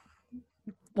term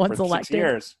once for elected? 6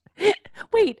 years.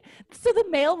 Wait, so the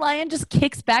male lion just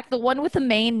kicks back? The one with the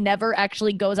mane never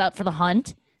actually goes out for the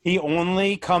hunt? He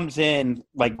only comes in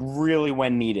like really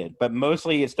when needed, but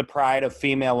mostly it's the pride of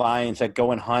female lions that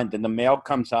go and hunt, and the male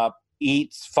comes up,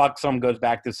 eats, fucks them, goes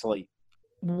back to sleep.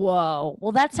 Whoa.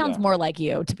 Well, that sounds more like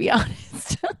you, to be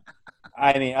honest.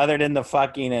 I mean, other than the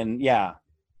fucking and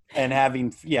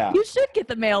having, You should get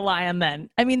the male lion then.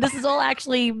 I mean, this is all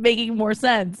actually making more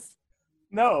sense.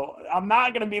 No, I'm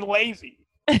not going to be lazy.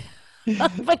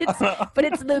 but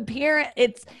it's the appearance.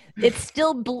 It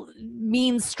still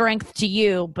means strength to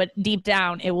you, but deep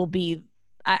down it will be.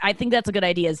 I think that's a good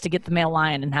idea, is to get the male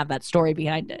lion and have that story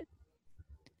behind it.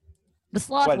 The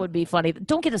sloth would be funny.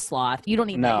 Don't get a sloth. You don't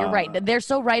need that. You're right. They're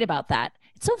so right about that.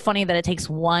 It's so funny that it takes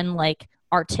one like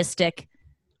artistic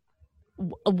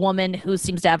woman who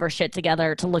seems to have her shit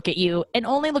together to look at you and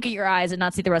only look at your eyes and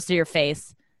not see the rest of your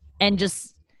face, and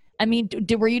just. I mean,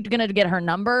 were you going to get her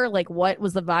number? Like, what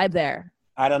was the vibe there?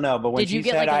 I don't know, but when did you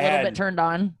get like a little bit turned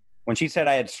on? When she said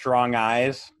I had strong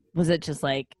eyes, was it just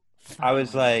like? I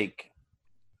was like,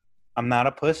 I'm not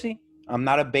a pussy. I'm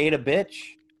not a beta bitch.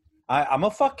 I'm a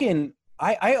fucking.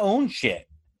 I own shit.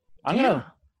 I'm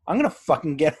gonna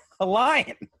fucking get a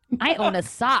lion. I own a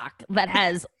sock that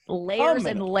has layers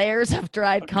and layers of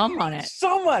dried cum on it.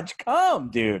 So much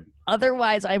cum, dude.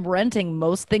 Otherwise, I'm renting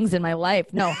most things in my life.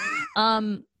 No.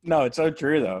 No, it's so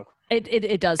true though.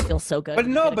 It does feel so good.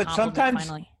 But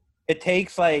sometimes it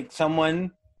takes like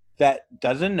someone that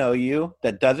doesn't know you,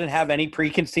 that doesn't have any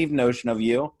preconceived notion of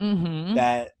you,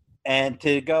 and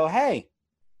to go, hey,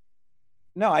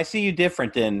 no, I see you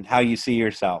different than how you see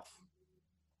yourself.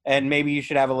 And maybe you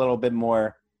should have a little bit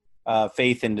more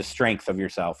faith in the strength of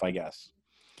yourself, I guess,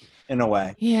 in a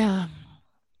way. Yeah.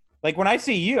 Like when I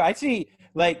see you, I see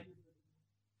like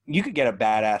you could get a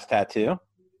badass tattoo.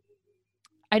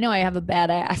 I know I have a bad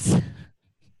ass.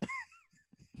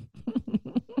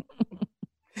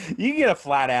 You can get a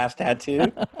flat ass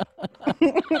tattoo.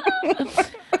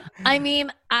 I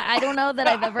mean, I don't know that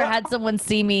I've ever had someone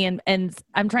see me and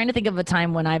I'm trying to think of a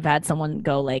time when I've had someone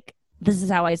go like, this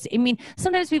is how I see. I mean,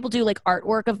 sometimes people do like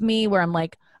artwork of me where I'm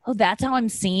like, oh, that's how I'm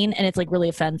seen. And it's like really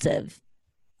offensive.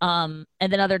 And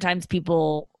then other times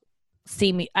people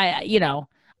see me,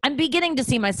 I'm beginning to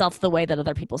see myself the way that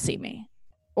other people see me,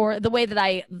 or the way that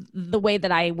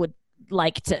I would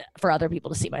like for other people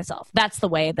to see myself. That's the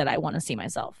way that I want to see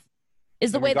myself.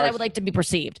 Is the way that I would like to be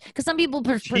perceived. Because some people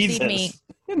perceive me.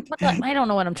 I don't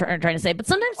know what I'm trying to say, but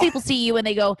sometimes people see you and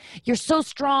they go, "You're so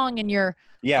strong," and you're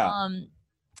and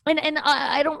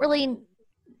I don't really.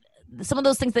 Some of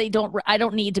those things I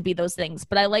don't need to be those things,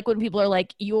 but I like when people are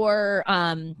like, "You're."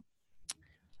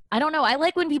 I don't know. I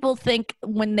like when people think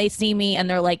when they see me and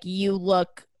they're like, "You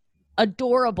look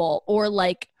adorable," or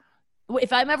like,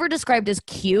 if I'm ever described as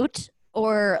cute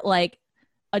or like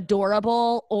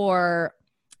adorable or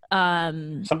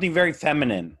something very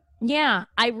feminine. Yeah,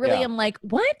 I really am like,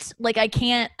 what? Like I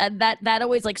can't, that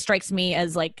always like strikes me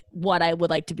as like what I would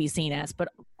like to be seen as. But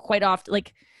quite often,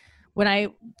 like when I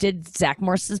did Zach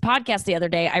Morris's podcast the other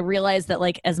day, I realized that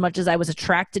like as much as I was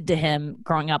attracted to him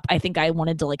growing up, I think I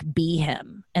wanted to like be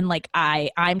him. And like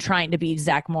I'm trying to be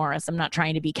Zach Morris. I'm not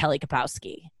trying to be Kelly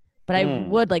Kapowski. But I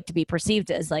would like to be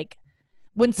perceived as like,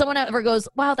 when someone ever goes,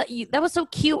 wow, that was so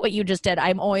cute what you just did,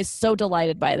 I'm always so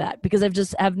delighted by that, because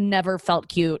I've never felt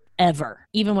cute ever.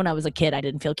 Even when I was a kid, I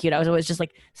didn't feel cute. I was always just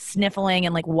like sniffling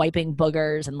and like wiping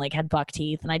boogers and like had buck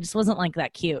teeth, and I just wasn't like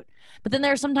that cute. But then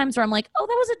there are some times where I'm like, oh,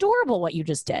 that was adorable what you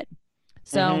just did.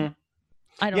 So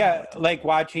I don't know. Yeah, like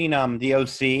watching the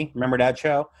OC, remember that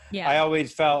show? Yeah. I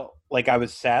always felt like I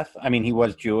was Seth. I mean, he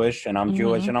was Jewish and I'm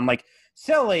Jewish, and I'm like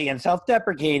silly and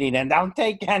self-deprecating and don't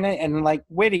take and like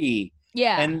witty.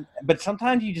 Yeah. But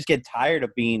sometimes you just get tired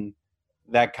of being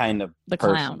that kind of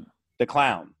person. The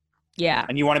clown. Yeah.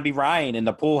 And you want to be Ryan in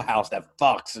the pool house that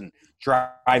fucks and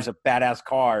drives a badass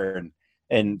car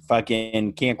and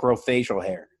fucking can't grow facial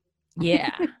hair.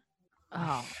 Yeah.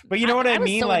 Oh. But you know what I mean? I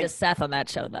was so like into Seth on that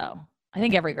show, though. I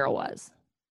think every girl was.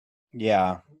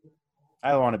 Yeah.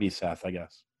 I want to be Seth, I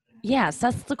guess. Yeah,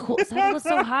 Seth was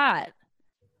so hot.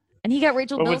 And he got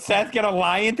Rachel But Bilson. would Seth get a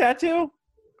lion tattoo?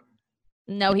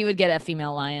 No, he would get a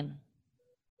female lion.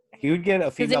 He would get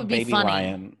a female baby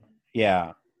lion.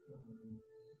 Yeah.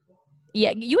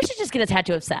 Yeah, you should just get a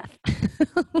tattoo of Seth.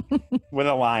 With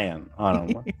a lion on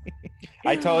him.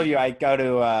 I told you I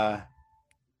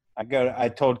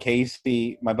told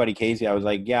Casey, my buddy Casey, I was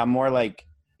like, yeah, I'm more like,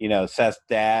 Seth's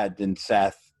dad than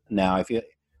Seth now. I feel,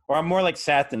 or I'm more like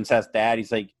Seth than Seth's dad.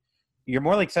 He's like, you're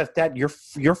more like Seth's dad. You're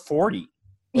 40.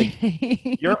 Like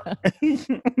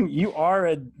you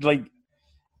are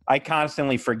I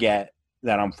constantly forget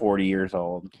that I'm 40 years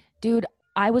old. Dude,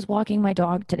 I was walking my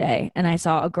dog today and I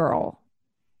saw a girl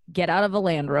get out of a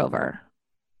Land Rover,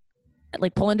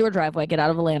 like pull into her driveway, get out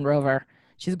of a Land Rover.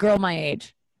 She's a girl my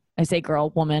age. I say girl,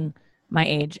 woman, my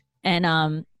age. And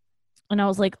I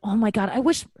was like, oh my God,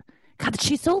 God,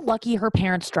 she's so lucky her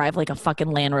parents drive like a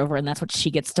fucking Land Rover and that's what she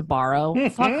gets to borrow.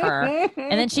 Fuck her.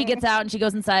 And then she gets out and she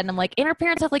goes inside and I'm like, and her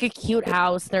parents have like a cute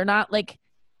house. They're not like,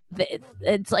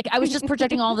 it's like I was just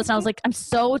projecting all this and I was like, I'm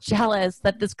so jealous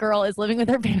that this girl is living with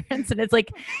her parents, and it's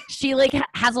like she like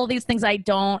has all these things I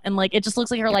don't, and like it just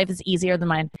looks like her life is easier than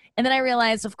mine. And then I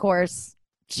realized, of course,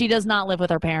 she does not live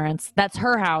with her parents. That's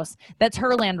her house. That's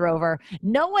her Land Rover.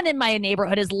 No one in my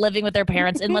neighborhood is living with their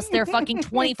parents unless they're fucking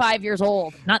 25 years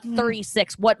old, not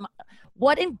 36. What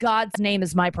in God's name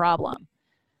is my problem?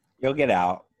 You'll get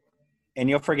out and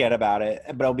you'll forget about it,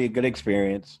 but it'll be a good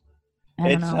experience.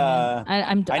 I don't know.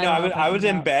 I was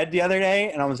in bed the other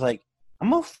day and I was like,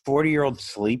 I'm a 40-year-old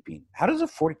sleeping. How does a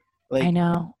 40 like? I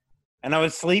know. And I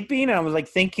was sleeping and I was like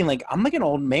thinking like I'm like an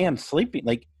old man sleeping.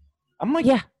 Like I'm like,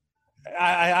 yeah.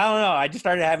 I don't know. I just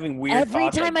started having weird Every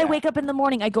thoughts time like I wake up in the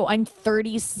morning, I go, I'm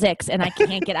 36 and I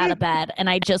can't get out of bed. And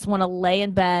I just want to lay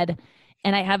in bed.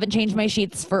 And I haven't changed my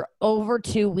sheets for over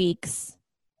 2 weeks.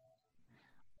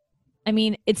 I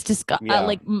mean, it's just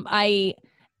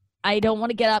I don't want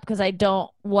to get up because I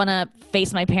don't want to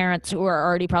face my parents who are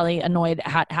already probably annoyed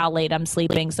at how late I'm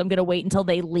sleeping. So I'm going to wait until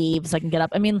they leave so I can get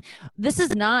up. I mean, this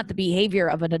is not the behavior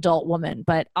of an adult woman,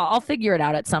 but I'll figure it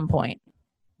out at some point.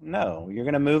 No, you're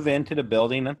going to move into the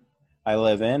building I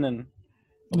live in and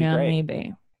it'll be great.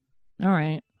 Maybe. All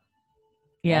right.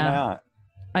 Yeah. Why not?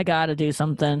 I got to do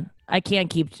something. I can't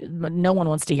keep. No one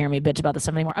wants to hear me bitch about this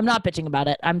stuff anymore. I'm not bitching about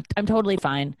it. I'm totally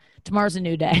fine. Tomorrow's a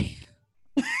new day.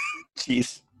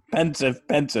 Jeez, pensive.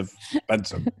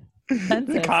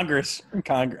 Congress. I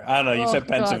don't know. You said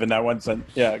pensive God. in that one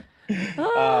sentence. Yeah.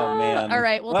 Oh man. All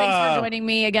right. Well, thanks for joining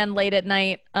me again late at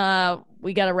night.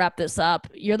 We got to wrap this up.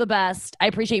 You're the best. I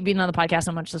appreciate you being on the podcast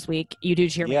so much this week. You do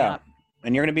cheer me up.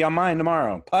 And you're going to be on mine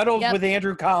tomorrow. Puddles with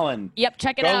Andrew Collin. Yep,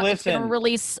 check it out. Listen. It's going to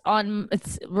release on.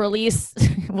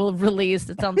 We'll release.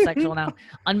 It sounds sexual now.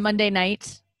 On Monday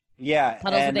night. Yeah.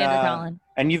 Puddles with Andrew Collin.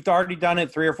 And you've already done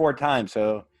it 3 or 4 times.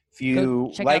 So if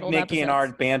you like Nikki and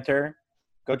R's banter,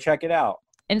 go check it out.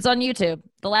 And it's on YouTube.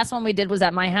 The last one we did was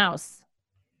at my house.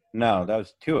 No, that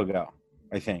was 2 ago,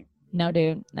 I think. No,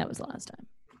 dude, that was the last time.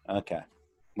 Okay.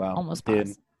 Well, almost dude.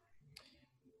 paused.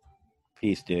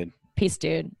 Peace, dude. Peace,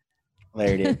 dude.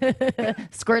 Later, dude.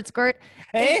 Squirt, squirt.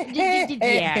 This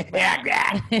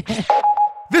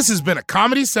has been a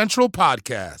Comedy Central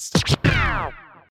podcast.